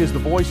might know me as the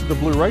voice of the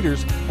Blue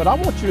Raiders, but I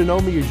want you to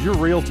know me as your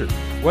realtor.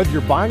 Whether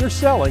you're buying or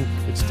selling,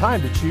 it's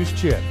time to choose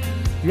Chip.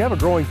 Do you have a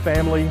growing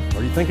family?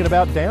 Are you thinking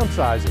about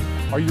downsizing?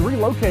 Are you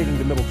relocating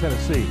to Middle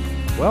Tennessee?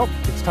 Well,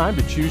 it's time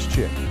to choose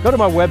Chip. Go to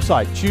my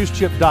website,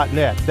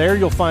 choosechip.net. There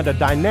you'll find a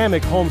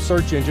dynamic home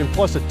search engine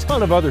plus a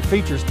ton of other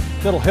features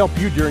that'll help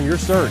you during your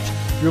search.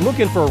 If you're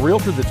looking for a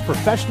realtor that's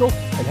professional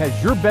and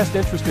has your best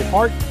interest at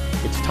heart,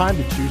 it's time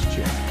to choose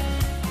Chip.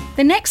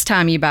 The next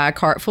time you buy a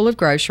cart full of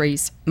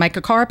groceries, make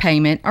a car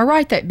payment, or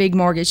write that big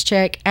mortgage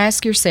check,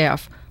 ask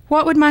yourself,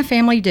 what would my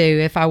family do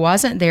if I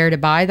wasn't there to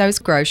buy those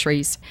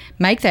groceries,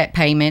 make that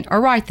payment, or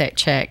write that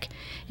check?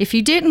 If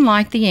you didn't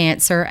like the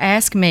answer,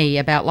 ask me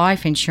about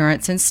life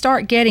insurance and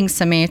start getting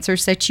some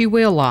answers that you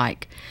will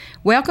like.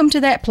 Welcome to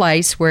that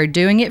place where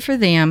doing it for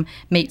them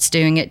meets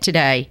doing it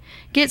today.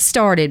 Get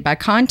started by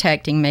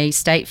contacting me,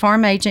 State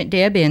Farm Agent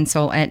Deb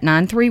Insel, at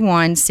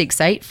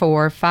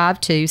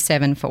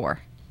 931-684-5274.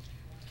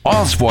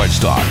 All sports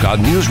talk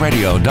on News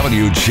Radio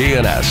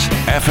WGNS,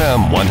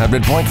 FM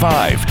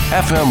 100.5,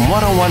 FM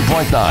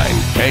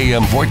 101.9,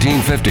 AM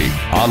 1450,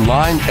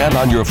 online and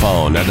on your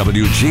phone at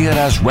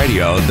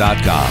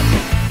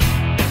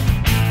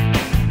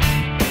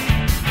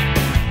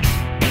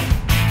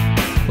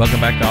WGNSradio.com.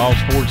 Welcome back to All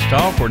Sports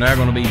Talk. We're now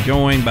going to be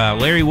joined by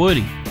Larry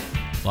Woody,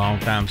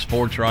 longtime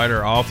sports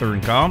writer, author,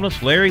 and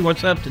columnist. Larry,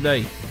 what's up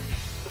today?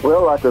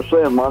 Well, like I was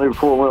saying, Monty,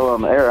 before we went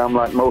on the air, I'm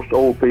like most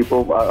old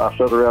people. I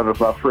sit around with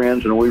my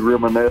friends and we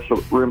reminisce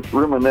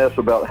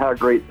about how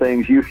great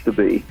things used to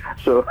be.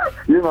 So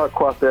you're not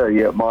quite there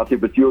yet, Monty,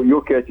 but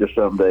you'll catch us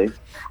someday.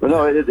 But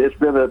no, it's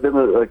been a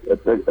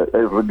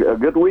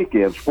good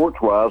weekend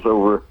sports-wise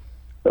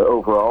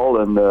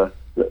overall, and at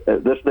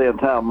this day and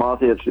time,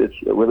 Monty, it's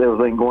with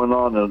everything going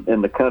on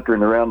in the country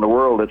and around the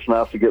world, it's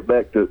nice to get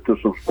back to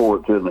some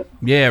sports, isn't it?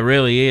 Yeah, it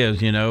really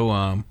is.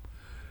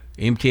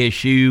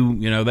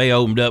 MTSU, they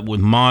opened up with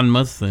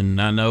Monmouth, and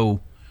I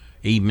know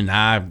even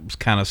I was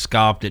kind of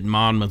scoffed at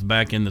Monmouth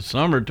back in the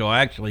summer till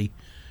I actually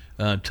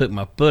took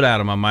my foot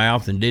out of my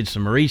mouth and did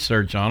some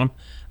research on them.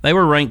 They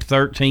were ranked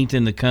 13th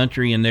in the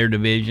country in their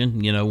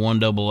division,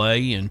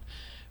 1AA, and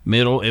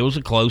Middle, it was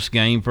a close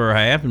game for a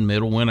half, and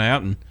Middle went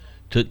out and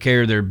took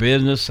care of their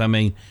business. I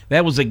mean,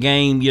 that was a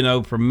game,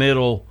 for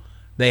Middle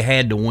they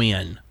had to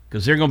win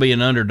because they're going to be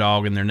an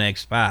underdog in their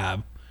next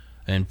 5,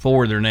 and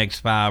 4 of their next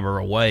 5 are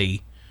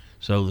away.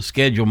 So the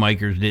schedule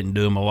makers didn't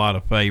do them a lot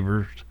of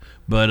favors.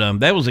 But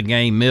that was a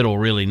game Middle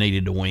really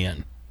needed to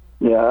win.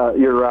 Yeah,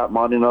 you're right,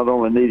 Monty. Not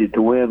only needed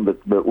to win,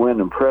 but win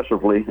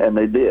impressively, and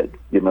they did.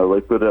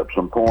 They put up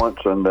some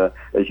points, and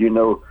as you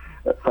know,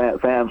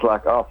 fans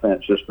like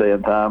offense this day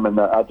and time. And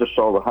I just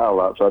saw the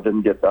highlights. I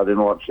didn't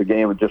watch the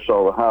game. I just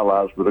saw the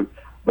highlights. But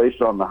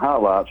based on the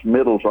highlights,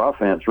 Middle's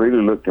offense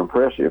really looked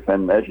impressive.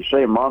 And as you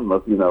say,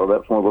 Monmouth,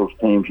 that's one of those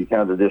teams you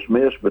kind of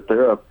dismiss, but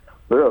they're a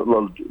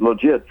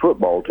legit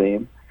football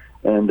team.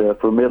 And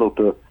for Middle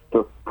to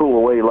pull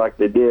away like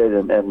they did,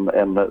 and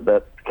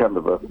that kind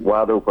of a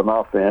wide open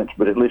offense,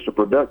 but at least a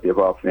productive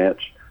offense,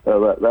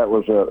 that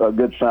was a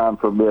good sign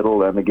for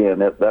Middle. And again,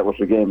 that was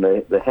a game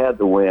they had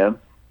to win,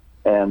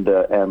 and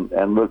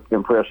looked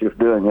impressive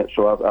doing it.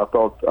 So I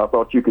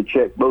thought you could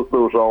check both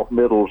those off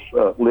Middle's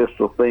list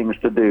of things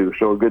to do.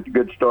 So a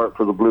good start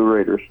for the Blue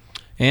Raiders.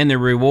 And the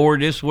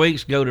reward this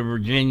week's go to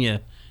Virginia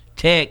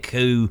Tech,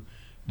 who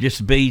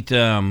just beat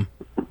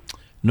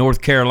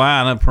North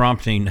Carolina,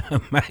 prompting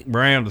Mac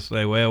Brown to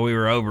say, well, we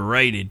were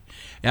overrated.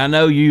 And I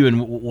know you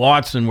and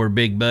Watson were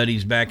big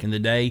buddies back in the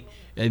day.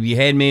 Have you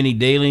had many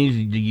dealings?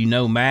 Do you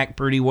know Mac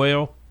pretty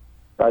well?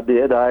 I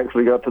did. I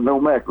actually got to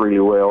know Mac really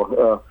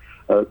well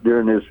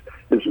during his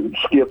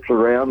skips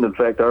around. In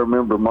fact, I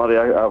remember, Monty,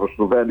 I was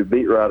the Vandy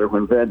beat writer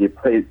when Vandy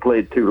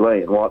played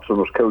Tulane. Watson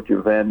was coach at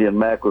Vandy, and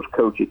Mac was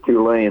coach at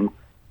Tulane.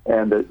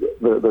 And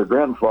their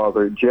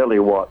grandfather, Jelly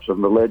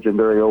Watson, the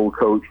legendary old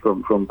coach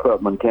from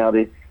Putnam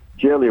County,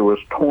 Jelly was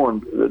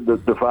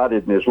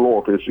divided in his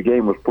loyalties. The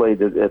game was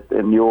played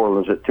in New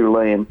Orleans at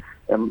Tulane,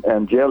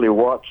 and Jelly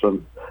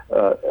Watson,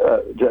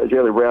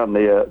 Jelly Brown,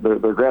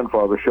 their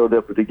grandfather, showed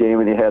up at the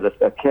game, and he had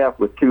a cap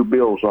with 2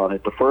 bills on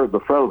it. The front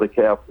of the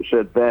cap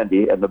said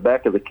Vandy, and the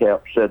back of the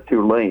cap said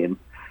Tulane.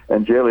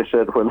 And Jelly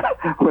said when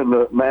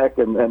the Mac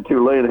and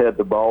Tulane had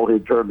the ball,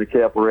 he'd turn the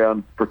cap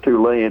around for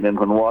Tulane, and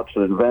when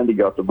Watson and Vandy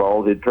got the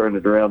ball, he'd turn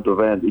it around to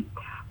Vandy.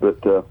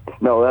 But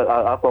no,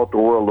 I thought the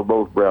world of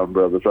both Brown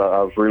brothers.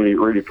 I was really,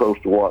 really close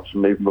to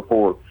Watson even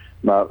before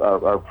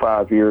our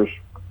 5 years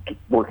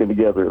working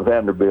together at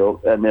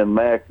Vanderbilt. And then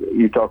Mac,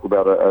 you talk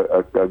about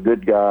a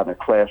good guy and a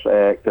class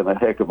act and a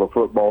heck of a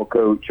football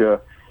coach.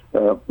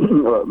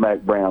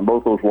 Mac Brown,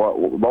 both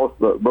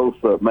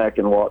Mac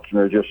and Watson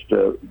are just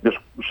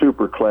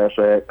super class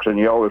acts, and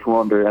you always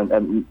wonder.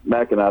 And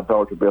Mac and I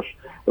talked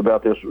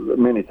about this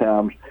many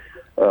times.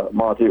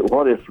 Monty,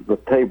 what if the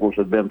tables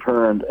had been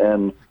turned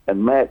and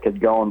Mac had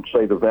gone,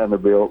 say, to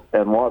Vanderbilt,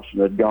 and Watson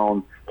had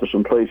gone to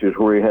some places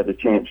where he had a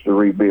chance to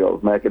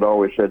rebuild? Mac had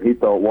always said he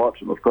thought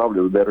Watson was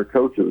probably the better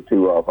coach of the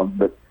two of them,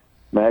 but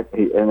Mac,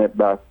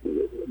 by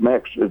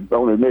Mac's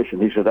own admission,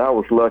 he said, I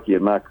was lucky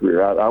in my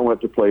career. I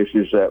went to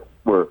places that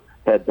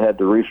had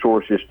the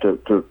resources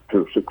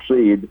to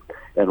succeed,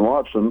 and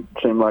Watson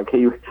seemed like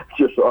he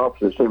just the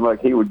opposite. Seemed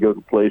like he would go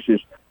to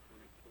places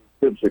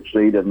could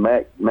succeed, and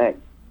Mac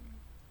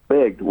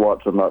begged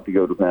Watson not to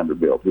go to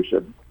Vanderbilt. He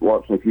said,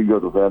 Watson, if you go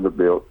to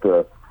Vanderbilt,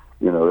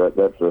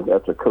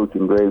 that's a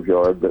coaching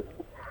graveyard. But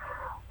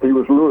he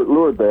was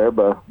lured there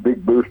by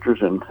big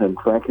boosters and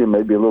frankly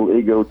maybe a little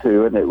ego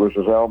too, and it was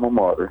his alma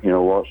mater.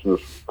 Watson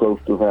was close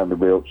to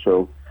Vanderbilt,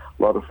 so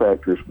a lot of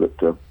factors. But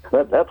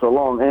that's a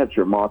long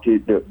answer, Monty.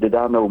 Did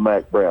I know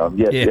Mac Brown?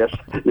 Yes,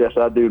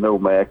 I do know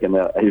Mac, and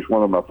he's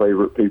one of my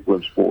favorite people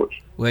in sports.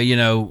 Well,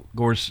 of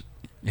course,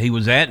 he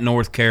was at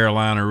North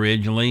Carolina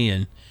originally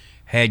and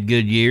had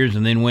good years,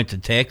 and then went to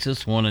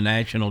Texas, won a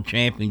national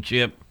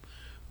championship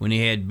when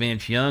he had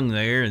Vince Young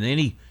there, and then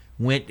he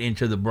went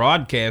into the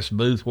broadcast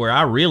booth where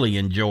I really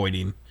enjoyed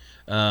him.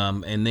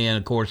 And then,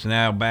 of course,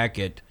 now back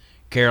at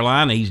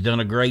Carolina, he's done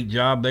a great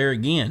job there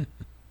again.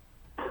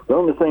 The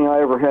only thing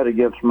I ever had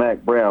against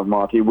Mac Brown,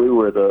 Monty, we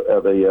were at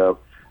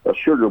a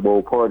Sugar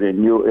Bowl party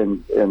in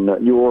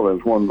New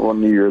Orleans one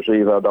New Year's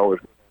Eve. I'd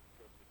always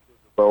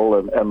bowl,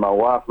 and my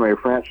wife Mary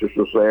Frances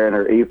was there in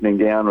her evening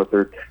gown with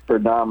her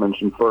diamonds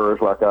and furs,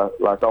 like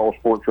all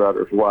sports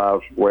writers'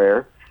 wives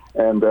wear.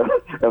 And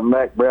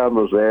Mac Brown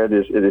was there in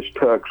his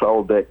tux,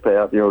 all decked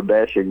out,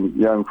 dashing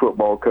young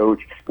football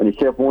coach, and he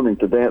kept wanting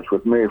to dance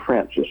with Mary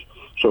Frances.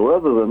 So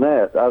other than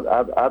that,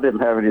 I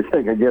didn't have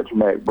anything against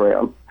Mac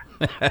Brown.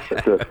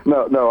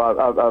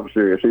 I'm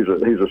serious. He's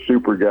a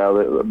super guy.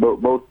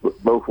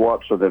 Both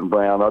Watson and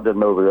Brown. I didn't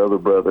know the other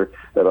brother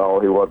at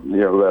all. He wasn't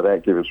that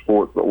active in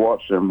sports, but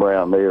Watson and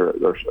Brown, they are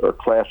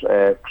class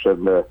acts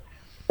and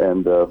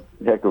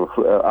heck of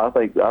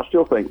I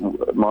still think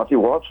Monty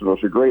Watson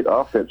was a great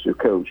offensive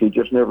coach. He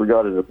just never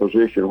got in a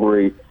position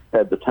where he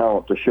had the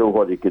talent to show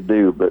what he could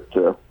do. But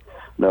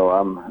no,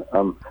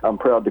 I'm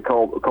proud to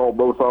call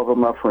both of them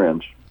my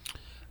friends.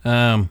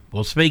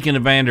 Well, speaking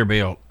of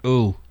Vanderbilt,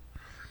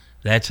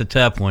 that's a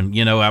tough one.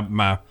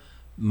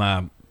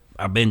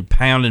 I've been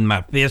pounding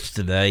my fist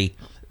today.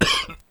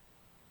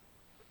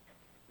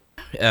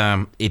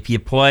 If you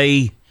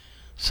play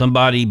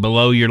somebody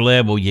below your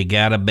level, you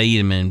got to beat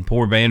them. And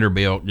poor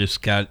Vanderbilt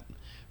just got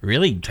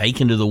really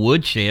taken to the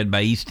woodshed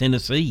by East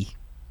Tennessee.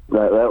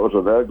 That was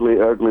an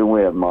ugly, ugly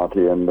win,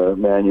 Monty. And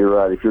man, you're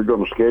right. If you're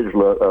going to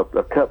schedule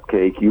a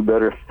cupcake, you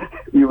better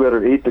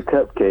eat the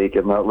cupcake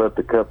and not let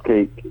the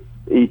cupcake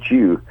eat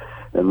you.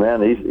 And man,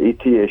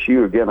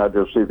 ETSU again. I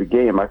just see the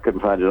game. I couldn't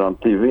find it on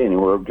TV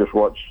anywhere. Just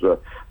watched the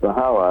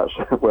highlights.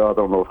 Well, I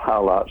don't know if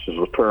highlights is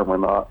a term or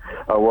not.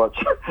 I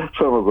watched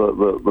some of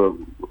the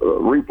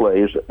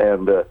replays,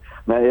 and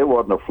man, it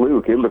wasn't a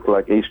fluke. It looked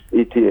like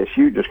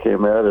ETSU just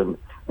came out and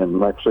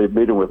like I say,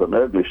 beat them with an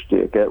ugly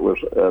stick. That was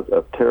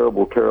a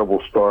terrible,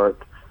 terrible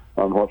start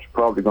on what's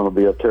probably going to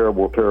be a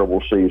terrible,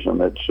 terrible season.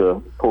 It's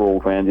poor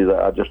old Vandy.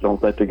 I just don't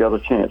think they got a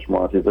chance,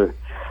 Monty.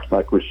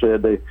 Like we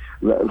said,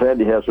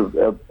 Vandy has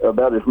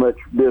about as much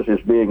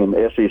business being in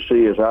the SEC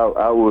as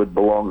I would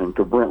belonging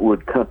to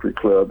Brentwood Country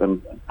Club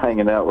and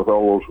hanging out with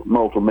all those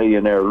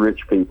multimillionaire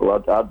rich people.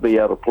 I'd be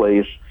out of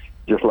place,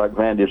 just like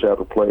Vandy's out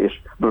of place.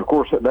 But of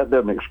course, that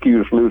doesn't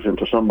excuse losing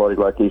to somebody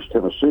like East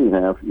Tennessee.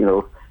 Now,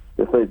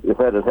 if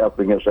that had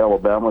happened against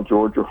Alabama,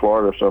 Georgia,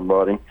 Florida,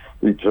 somebody,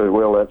 you'd say,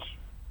 well, that's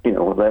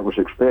that was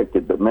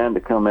expected. But man, to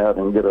come out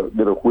and get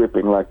a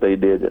whipping like they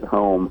did at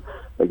home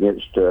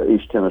against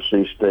East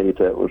Tennessee State,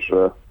 that was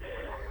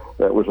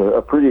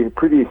a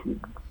pretty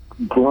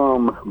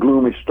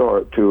gloomy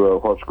start to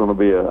what's going to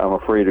be I'm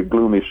afraid a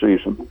gloomy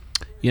season.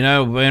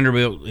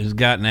 Vanderbilt has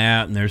gotten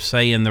out and they're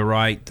saying the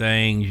right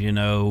things.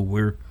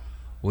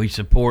 We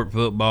support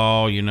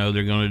football.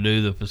 They're going to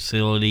do the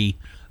facility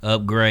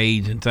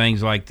upgrades and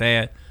things like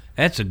that.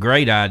 That's a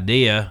great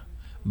idea,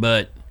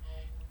 but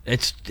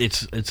it's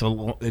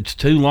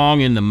too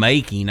long in the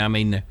making. I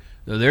mean,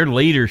 their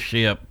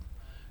leadership.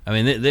 I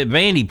mean, the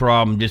Vandy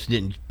problem just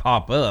didn't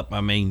pop up.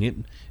 I mean, it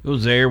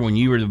was there when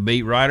you were the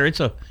beat writer. It's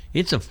a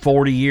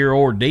 40-year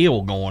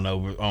ordeal going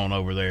on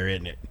over there,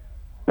 isn't it?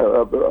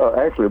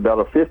 Actually, about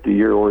a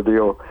 50-year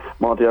ordeal,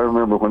 Monty. I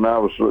remember when I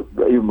was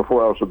even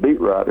before I was a beat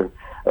writer.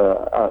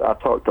 I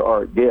talked to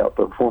Art Gelb,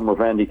 a former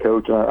Vandy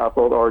coach, and I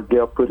thought Art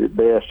Gelb put it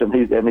best, and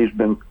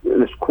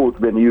this quote's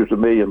been used a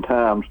million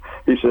times.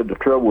 He said the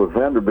trouble with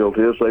Vanderbilt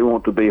is they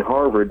want to be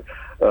Harvard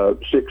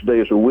 6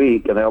 days a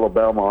week and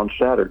Alabama on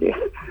Saturday,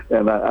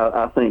 and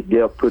I think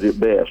Gelb put it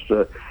best.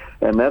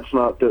 And that's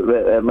not,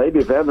 and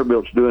maybe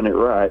Vanderbilt's doing it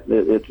right.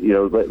 They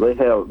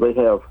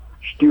have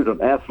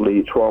student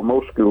athletes while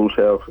most schools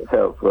have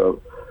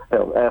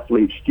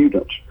athlete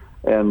students,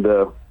 and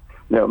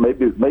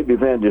maybe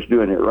Vandy's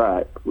doing it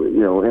right,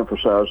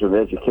 emphasizing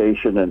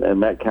education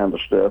and that kind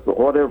of stuff. But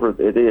whatever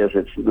it is,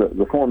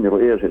 the formula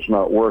is it's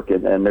not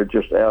working, and they're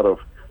just out of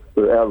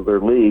their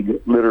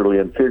league, literally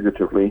and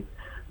figuratively.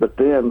 But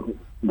then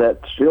that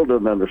still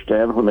doesn't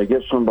understand when they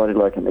get somebody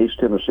like an East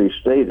Tennessee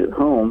State at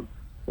home,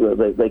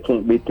 they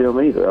can't beat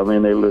them either. I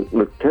mean, they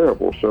look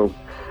terrible. So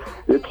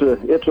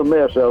it's a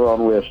mess out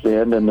on West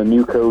End, and the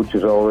new coach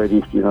is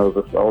already,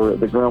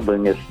 the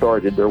grumbling has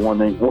started. They're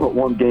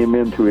one game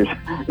into his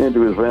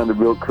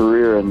Vanderbilt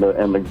career, and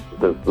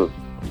the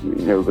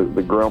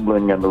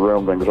grumbling and the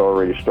rumbling has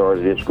already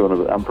started.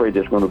 I'm afraid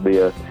it's going to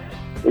be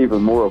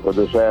even more of a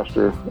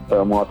disaster,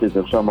 Monty,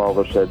 than some of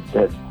us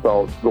had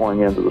thought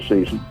going into the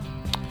season.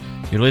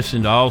 You're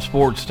listening to All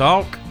Sports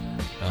Talk.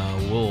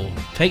 We'll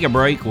take a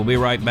break. We'll be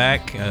right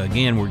back.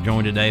 Again, we're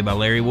joined today by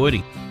Larry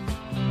Woody.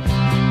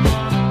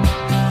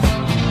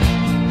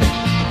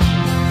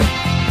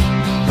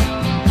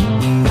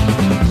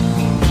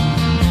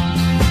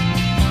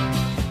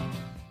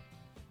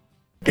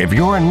 If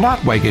you're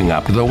not waking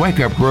up to the Wake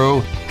Up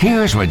Crew,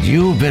 here's what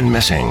you've been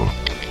missing.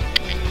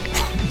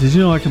 Did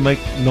you know I can make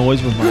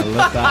noise with my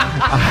left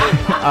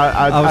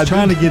eye? I was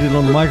trying to get it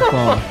on the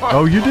microphone.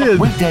 Oh, you did.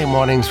 Weekday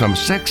mornings from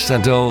 6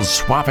 until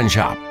Swap and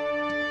Shop.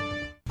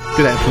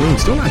 Good afternoon.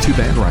 Still not too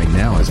bad right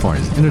now as far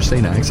as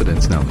interstate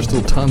accidents. Now, there's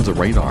still tons of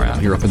radar out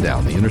here up and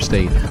down the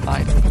interstate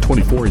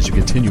I-24 as you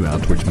continue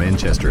out towards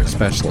Manchester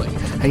especially.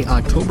 Hey,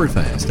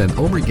 Oktoberfest at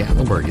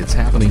Obergatlinburg. It's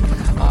happening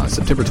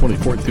September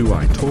 24th through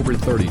October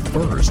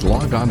 31st.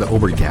 Log on to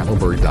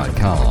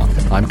obergatlinburg.com.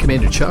 I'm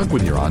Commander Chuck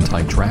with your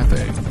on-time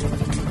traffic.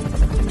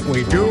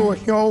 We do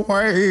it your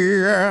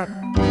way at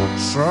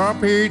Sir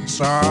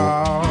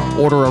Pizza.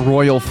 Order a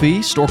royal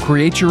feast or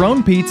create your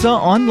own pizza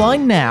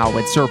online now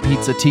at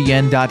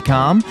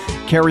sirpizzatn.com.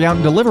 Carry out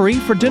and delivery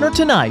for dinner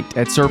tonight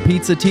at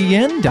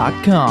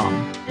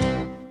sirpizzatn.com.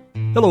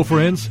 Hello,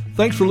 friends.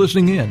 Thanks for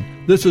listening in.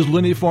 This is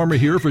Lenny Farmer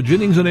here for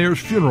Jennings & Ayers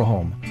Funeral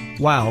Home.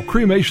 Wow,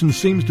 cremation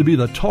seems to be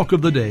the talk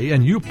of the day,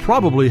 and you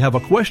probably have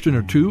a question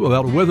or two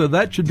about whether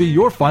that should be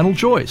your final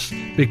choice,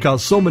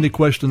 because so many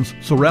questions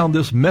surround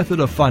this method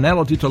of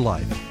finality to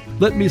life.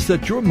 Let me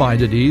set your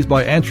mind at ease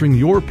by answering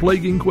your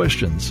plaguing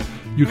questions.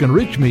 You can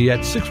reach me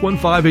at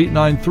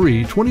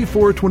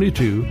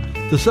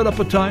 615-893-2422 to set up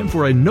a time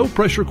for a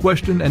no-pressure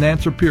question and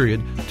answer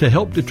period to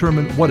help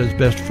determine what is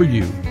best for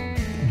you.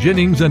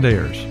 Jennings &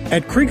 Ayers.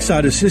 At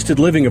Creekside Assisted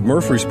Living of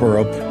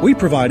Murfreesboro, we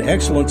provide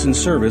excellence in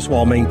service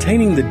while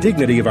maintaining the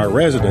dignity of our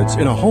residents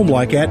in a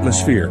home-like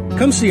atmosphere.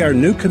 Come see our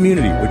new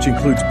community, which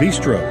includes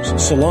bistros,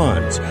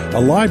 salons, a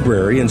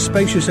library, and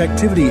spacious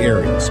activity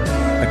areas.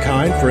 A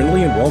kind,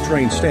 friendly, and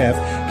well-trained staff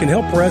can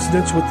help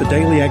residents with the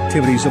daily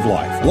activities of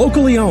life.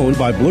 Locally owned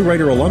by Blue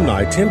Raider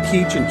alumni Tim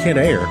Keach and Kent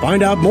Ayer.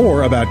 Find out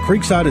more about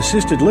Creekside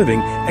Assisted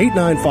Living,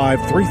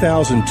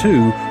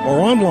 895-3002, or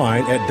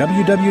online at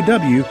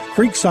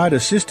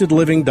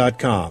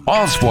www.creeksideassistedliving.com.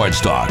 All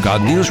Sports Talk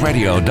on News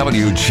Radio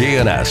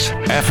WGNS,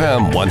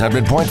 FM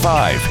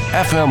 100.5,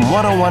 FM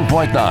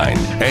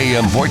 101.9,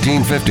 AM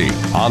 1450,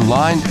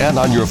 online and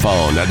on your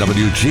phone at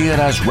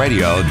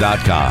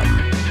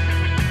WGNSradio.com.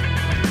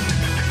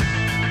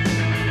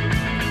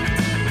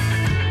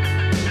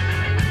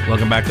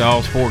 Welcome back to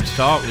All Sports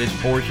Talk. This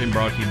portion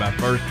brought to you by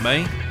First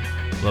Bank.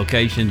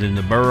 Locations in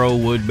the Borough,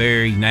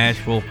 Woodbury,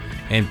 Nashville,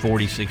 and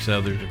 46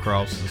 others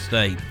across the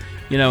state.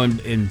 You know,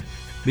 and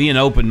being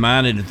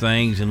open-minded to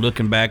things and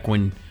looking back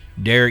when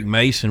Derek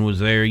Mason was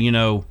there, you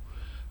know,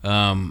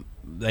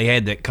 they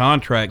had that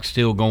contract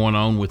still going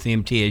on with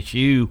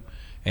MTSU,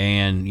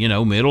 and, you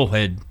know, Middle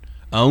had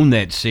owned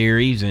that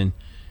series, and,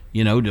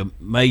 you know, to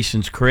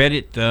Mason's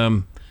credit,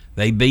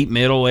 they beat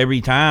Middle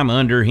every time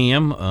under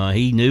him.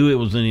 He knew it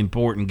was an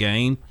important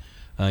game.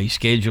 He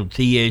scheduled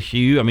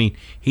TSU. I mean,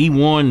 he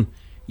won,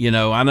 you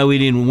know, I know he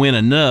didn't win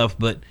enough,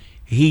 but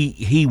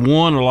he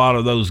won a lot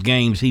of those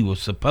games he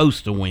was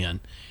supposed to win.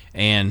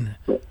 And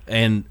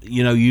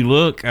you know, you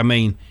look, I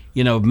mean,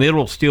 you know,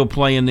 Middle still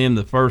playing them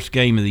the first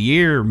game of the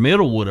year,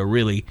 Middle would have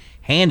really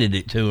handed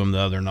it to him the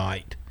other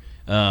night.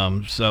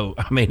 So,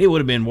 I mean, it would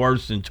have been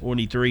worse than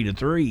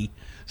 23-3.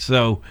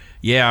 So,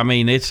 yeah, I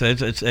mean, it's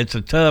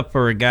a tough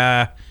for a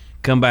guy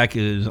come back to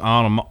his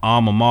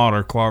alma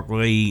mater, Clark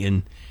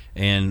Lee,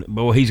 and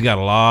boy, he's got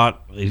a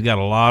lot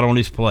on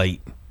his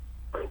plate.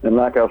 And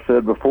like I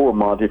said before,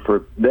 Monty,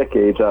 for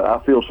decades, I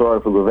feel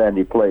sorry for the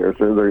Vandy players.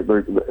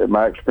 They're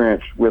my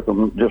experience with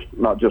them,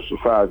 not just the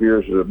 5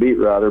 years as a beat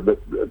writer,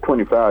 but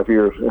 25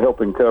 years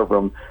helping cover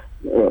them,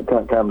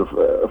 kind of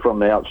from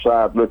the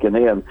outside looking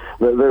in.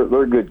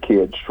 They're good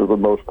kids for the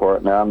most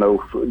part. Now I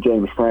know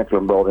James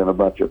Franklin brought in a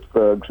bunch of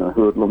thugs and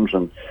hoodlums,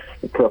 and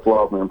a couple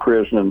of them in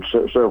prison, and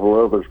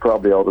several others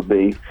probably ought to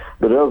be.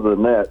 But other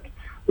than that,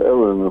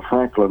 other than the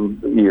Franklin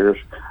years,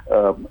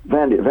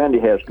 Vandy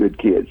has good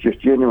kids, just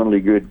genuinely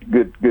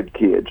good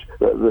kids,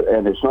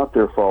 and it's not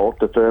their fault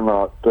that they're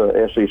not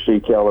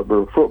SEC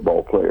caliber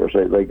football players.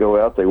 They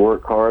go out, they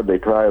work hard, they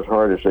try as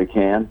hard as they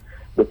can,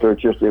 but they're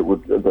just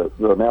the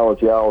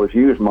analogy I always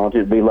use, Monty,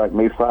 it'd be like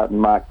me fighting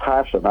Mike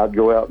Tyson. I'd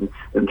go out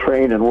and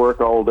train and work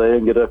all day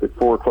and get up at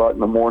 4 o'clock in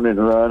the morning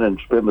and run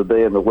and spend the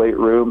day in the weight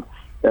room.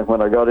 And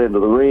when I got into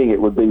the ring, it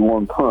would be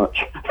one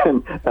punch,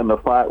 and the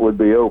fight would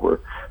be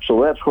over.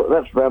 So that's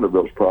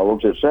Vanderbilt's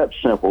problems. It's that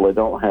simple. They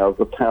don't have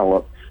the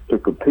talent to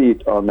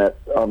compete on that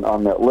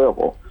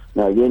level.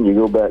 Now, again, you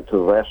go back to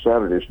last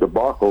Saturday's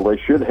debacle, they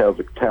should have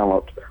the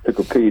talent to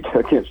compete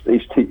against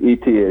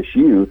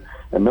ETSU,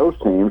 and those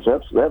teams,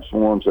 that's the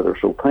ones that are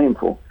so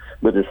painful.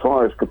 But as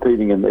far as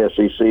competing in the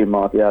SEC,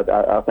 Monty,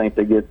 I think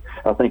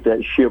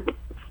that ship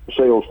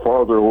sails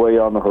farther away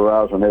on the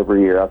horizon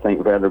every year. I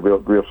think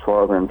Vanderbilt drifts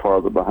farther and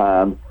farther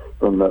behind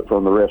from the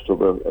rest of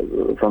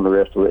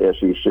the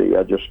SEC.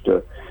 I just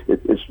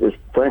it's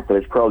frankly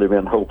it's probably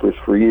been hopeless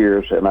for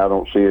years, and I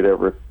don't see it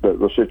ever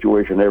the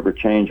situation ever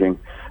changing.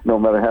 No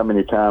matter how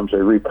many times they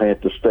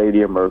repaint the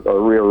stadium or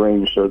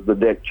rearrange the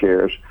deck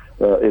chairs,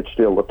 it's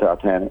still the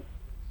Titanic.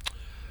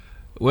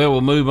 Well,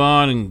 we'll move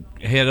on and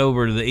head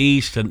over to the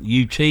east to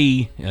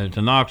UT,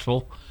 to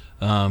Knoxville.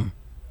 To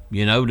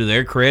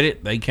their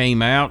credit, they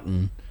came out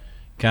and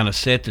kind of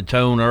set the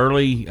tone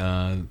early.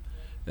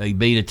 They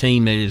beat a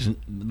team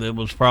that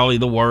was probably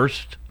the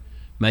worst.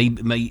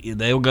 Maybe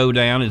they'll go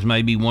down as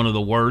maybe one of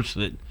the worst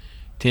that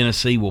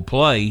Tennessee will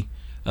play.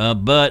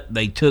 But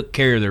they took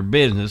care of their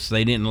business.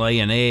 They didn't lay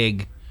an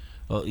egg,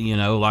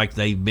 like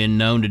they've been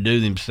known to do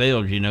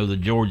themselves. The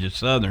Georgia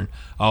Southern,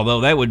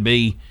 although that would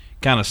be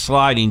kind of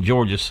sliding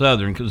Georgia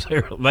Southern because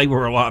they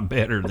were a lot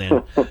better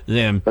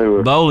than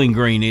Bowling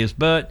Green is.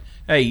 But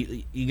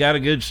hey, you got a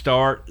good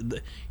start,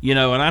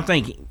 and I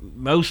think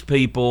most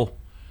people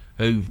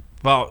who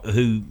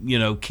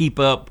keep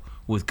up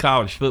with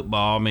college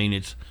football, I mean,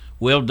 it's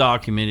well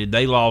documented.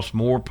 They lost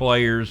more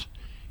players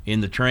in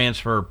the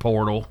transfer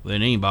portal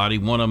than anybody.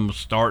 One of them was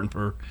starting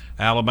for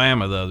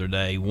Alabama the other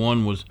day.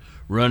 One was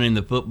running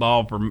the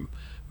football for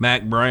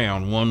Mac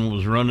Brown. One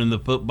was running the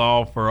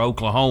football for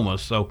Oklahoma.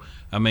 So,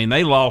 I mean,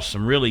 they lost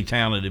some really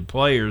talented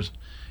players,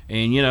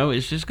 and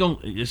it's going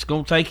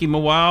to take him a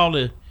while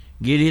to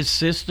get his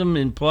system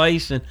in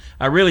place. And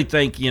I really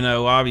think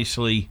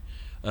obviously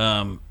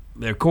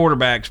their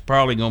quarterback's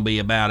probably going to be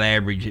about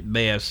average at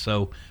best.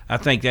 So I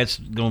think that's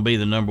going to be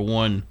the number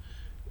one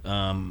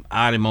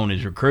item on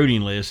his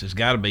recruiting list. Has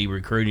got to be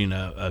recruiting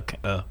a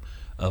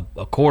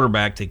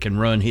quarterback that can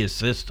run his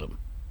system.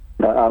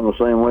 I'm the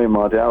same way,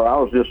 Monty. I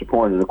was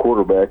disappointed in the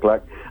quarterback.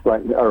 Like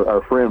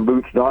our friend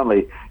Boots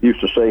Donnelly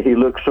used to say, he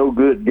looked so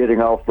good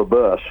getting off the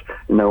bus.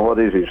 What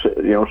is he?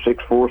 6'4",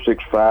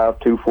 6'5",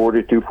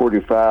 240,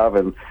 245,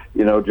 and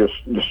just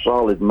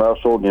solid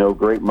muscle.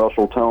 Great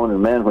muscle tone.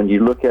 And man, when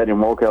you look at him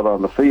walk out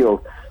on the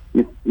field,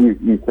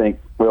 you think,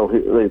 well,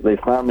 they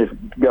finally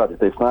got it.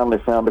 They finally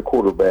found a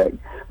quarterback.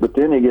 But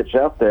then he gets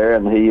out there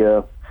and he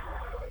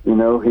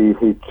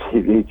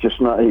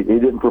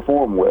didn't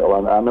perform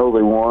well. I know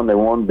they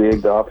won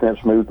big. The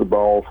offense moved the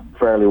ball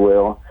fairly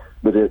well.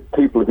 But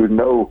people who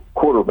know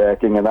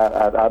quarterbacking, and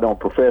I don't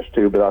profess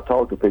to, but I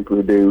talk to people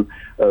who do,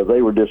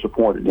 they were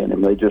disappointed in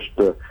him. They just,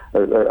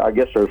 I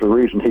guess there's a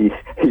reason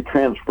he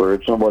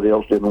transferred. Somebody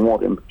else didn't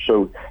want him,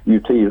 so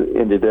UT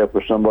ended up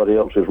with somebody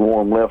else's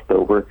warm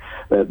leftover.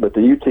 But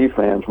the UT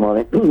fans,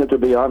 Monty, to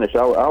be honest,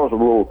 I've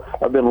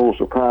been a little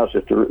surprised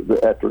at the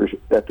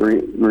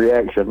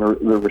reaction,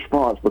 the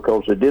response,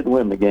 because they did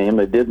win the game.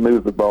 They did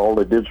move the ball.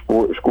 They did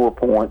score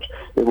points.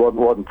 It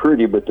wasn't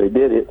pretty, but they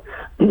did it,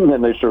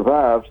 and they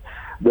survived.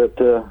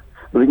 But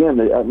again,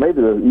 maybe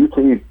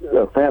the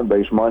UT fan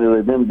base, Monty,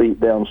 they've been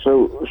beat down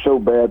so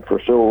bad for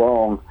so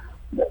long.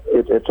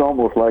 It's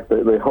almost like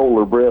they hold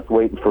their breath,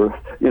 waiting for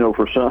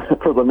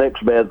the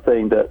next bad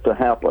thing to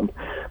happen.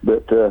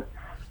 But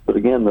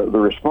again, the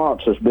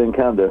response has been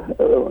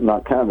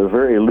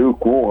very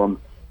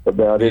lukewarm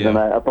about it. Yeah. And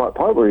I thought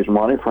part of the reason,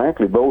 Monty,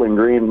 frankly, Bowling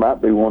Green might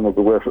be one of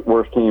the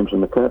worst teams in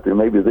the country.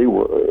 Maybe they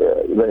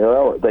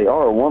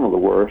are one of the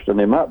worst, and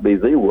they might be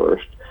the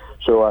worst.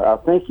 So I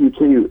think UT,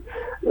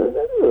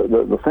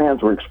 the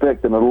fans were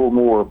expecting a little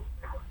more.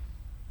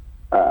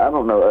 I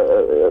don't know.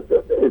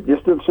 It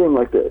just didn't seem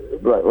like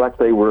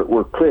they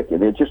were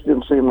clicking. It just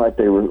didn't seem like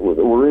they were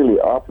really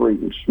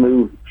operating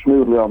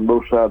smoothly on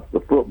both sides of the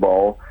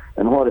football.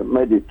 And what it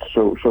made it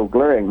so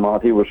glaring,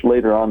 Monty, was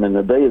later on in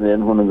the day.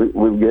 Then when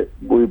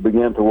we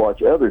began to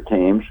watch other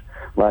teams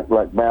like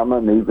Bama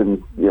and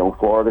even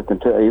Florida,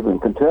 Kentucky, even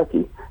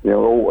Kentucky. And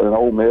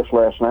Ole Miss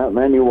last night.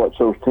 Man, you watch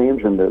those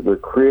teams and they're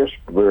crisp.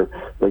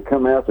 They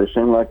come out. They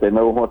seem like they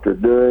know what they're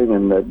doing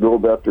and they go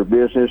about their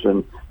business.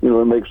 And they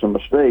make some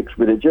mistakes.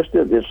 But it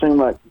seemed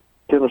like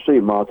Tennessee,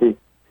 Monty,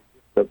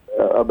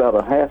 about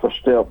a half a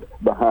step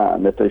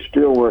behind. That they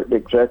still weren't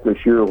exactly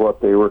sure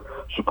what they were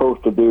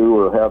supposed to do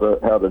or how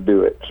to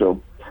do it. So.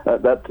 I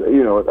don't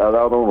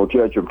want to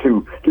judge them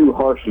too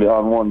harshly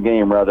on one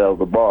game right out of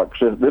the box.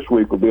 This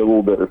week will be a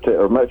little better,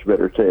 a much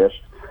better test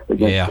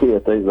against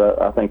Pitt.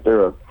 I think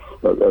they're a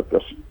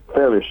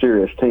fairly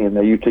serious team.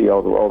 The UT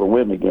ought to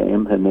win the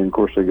game, and then of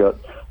course they got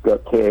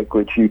Tech,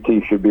 which UT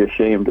should be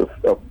ashamed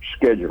of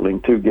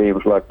scheduling two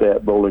games like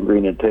that, Bowling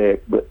Green and Tech,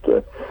 but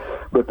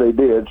they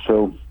did.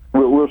 So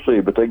we'll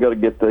see. But they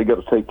got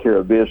to take care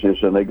of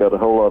business, and they got a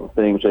whole lot of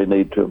things they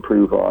need to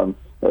improve on.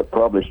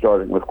 Probably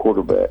starting with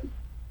quarterback.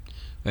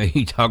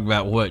 He talked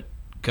about what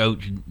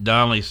Coach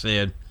Donnelly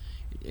said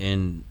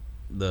in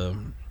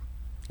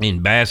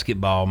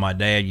basketball. My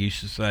dad used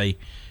to say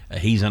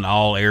he's an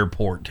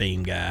all-airport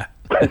team guy.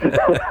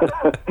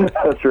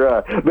 That's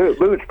right.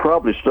 Boots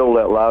probably stole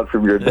that line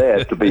from your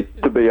dad, to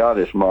be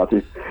honest,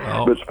 Monty.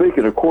 Oh. But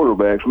speaking of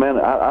quarterbacks, man,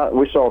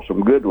 we saw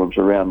some good ones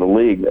around the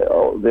league.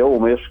 The Ole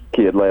Miss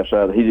kid last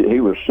night,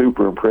 he was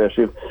super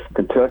impressive.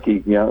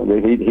 Kentucky,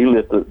 he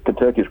lit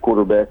Kentucky's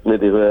quarterback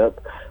lit it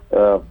up.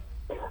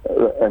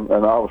 And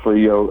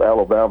obviously,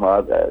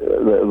 Alabama,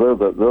 they're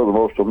the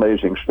most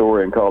amazing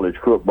story in college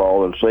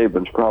football, and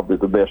Saban's probably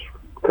the best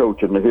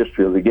coach in the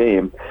history of the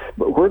game.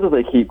 But where do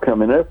they keep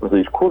coming up with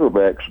these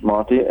quarterbacks,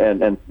 Monty?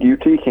 And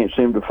UT can't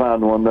seem to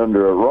find one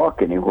under a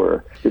rock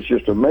anywhere. It's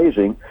just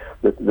amazing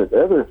that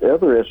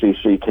other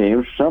SEC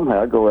teams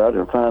somehow go out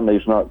and find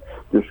these not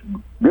just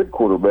good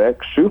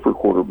quarterbacks, super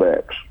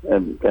quarterbacks,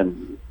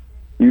 and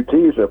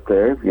UT's up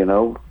there,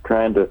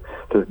 trying to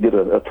get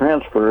a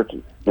transfer,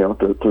 to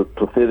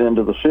fit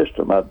into the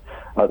system.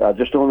 I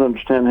just don't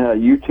understand how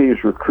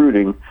UT's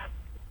recruiting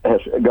has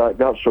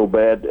got so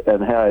bad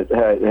and how it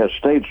has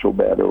stayed so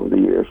bad over the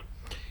years.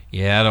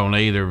 Yeah, I don't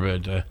either,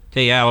 but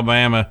tell you,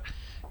 Alabama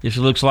just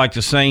looks like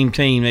the same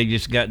team. They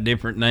just got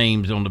different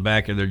names on the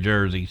back of their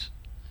jerseys.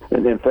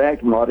 And in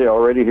fact, Monty,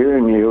 already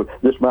hearing you,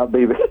 this might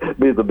be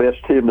the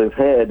best team they've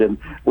had, and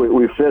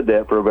we've said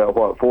that for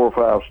about 4 or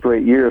 5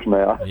 straight years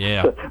now.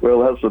 Yeah.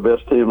 Well, that's the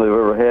best team they've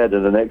ever had,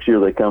 and the next year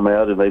they come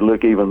out and they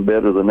look even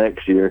better the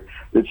next year.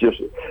 It's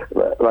just,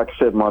 like I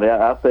said, Monty,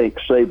 I think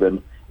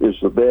Saban is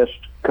the best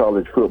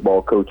college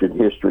football coach in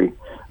history,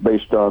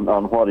 based on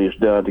what he's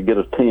done to get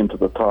a team to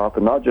the top,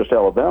 and not just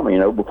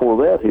Alabama. Before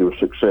that he was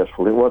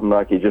successful. It wasn't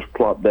like he just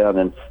plopped down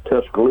in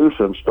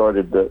Tuscaloosa and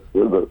started the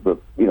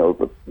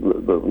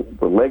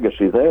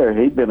legacy there.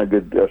 He'd been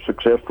a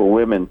successful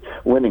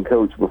winning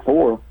coach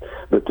before,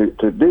 but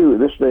to do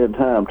this day and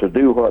time, to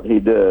do what he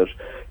does,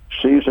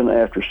 season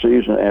after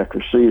season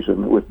after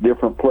season, with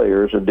different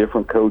players and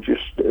different coaches,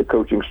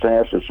 coaching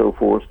staffs and so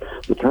forth,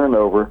 the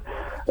turnover.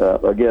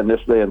 Again,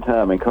 this day and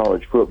time in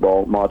college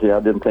football, Monty,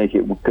 I didn't think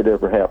it could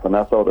ever happen.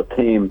 I thought a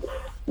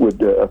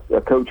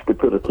coach could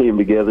put a team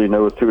together,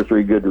 with 2 or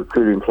 3 good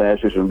recruiting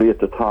classes and be at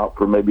the top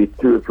for maybe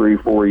 2 or 3,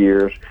 4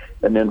 years,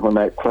 and then when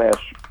that class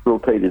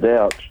rotated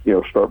out,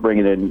 start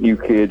bringing in new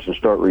kids and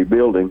start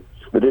rebuilding.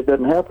 But it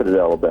doesn't happen at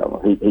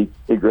Alabama.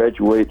 He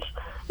graduates,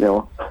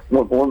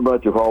 one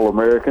bunch of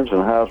All-Americans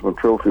and Heisman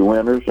Trophy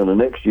winners, and the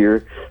next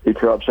year he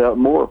trots out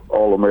more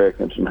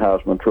All-Americans and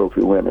Heisman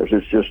Trophy winners.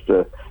 It's just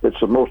it's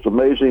the most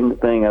amazing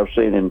thing I've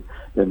seen in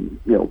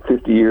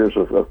 50 years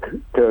of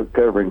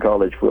covering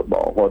college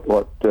football.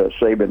 What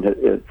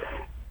Saban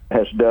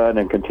has done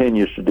and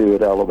continues to do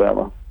at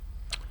Alabama.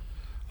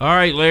 All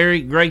right,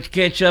 Larry, great to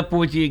catch up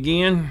with you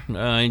again.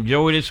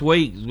 Enjoy this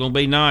week. It's going to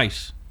be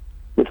nice.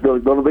 It's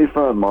going to be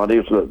fun, Monty.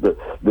 It's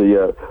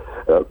the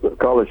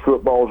college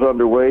football is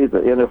underway. The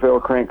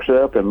NFL cranks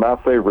up, and my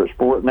favorite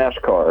sport,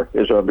 NASCAR,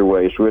 is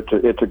underway. So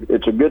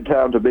it's a good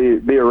time to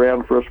be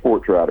around for a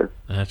sports writer.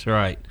 That's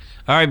right.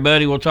 All right,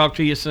 buddy. We'll talk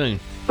to you soon.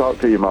 Talk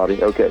to you,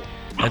 Monty. Okay.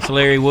 That's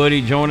Larry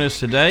Woody joining us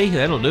today.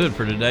 That'll do it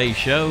for today's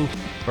show.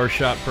 First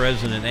Shot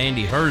President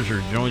Andy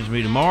Herzer joins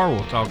me tomorrow.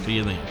 We'll talk to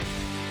you then.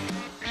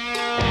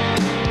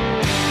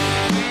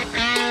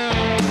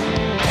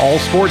 All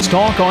Sports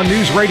Talk on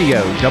News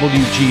Radio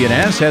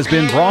WGNS has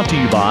been brought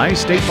to you by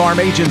State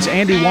Farm agents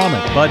Andy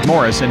Womack, Bud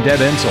Morris, and Deb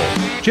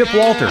Ensel. Chip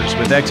Walters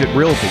with Exit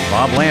Realty,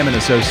 Bob Lamb and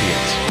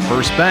Associates.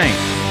 First Bank,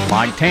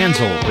 Mike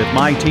Tanzel with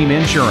My Team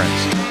Insurance.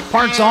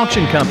 Parks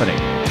Auction Company,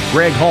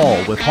 Greg Hall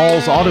with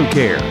Hall's Auto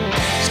Care.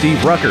 Steve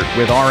Ruckert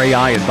with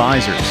RAI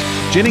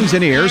Advisors. Jennings &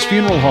 Ayers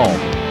Funeral Home.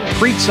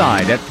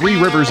 Creekside at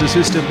 3 Rivers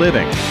Assisted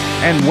Living.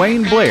 And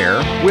Wayne Blair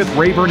with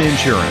Rayburn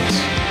Insurance.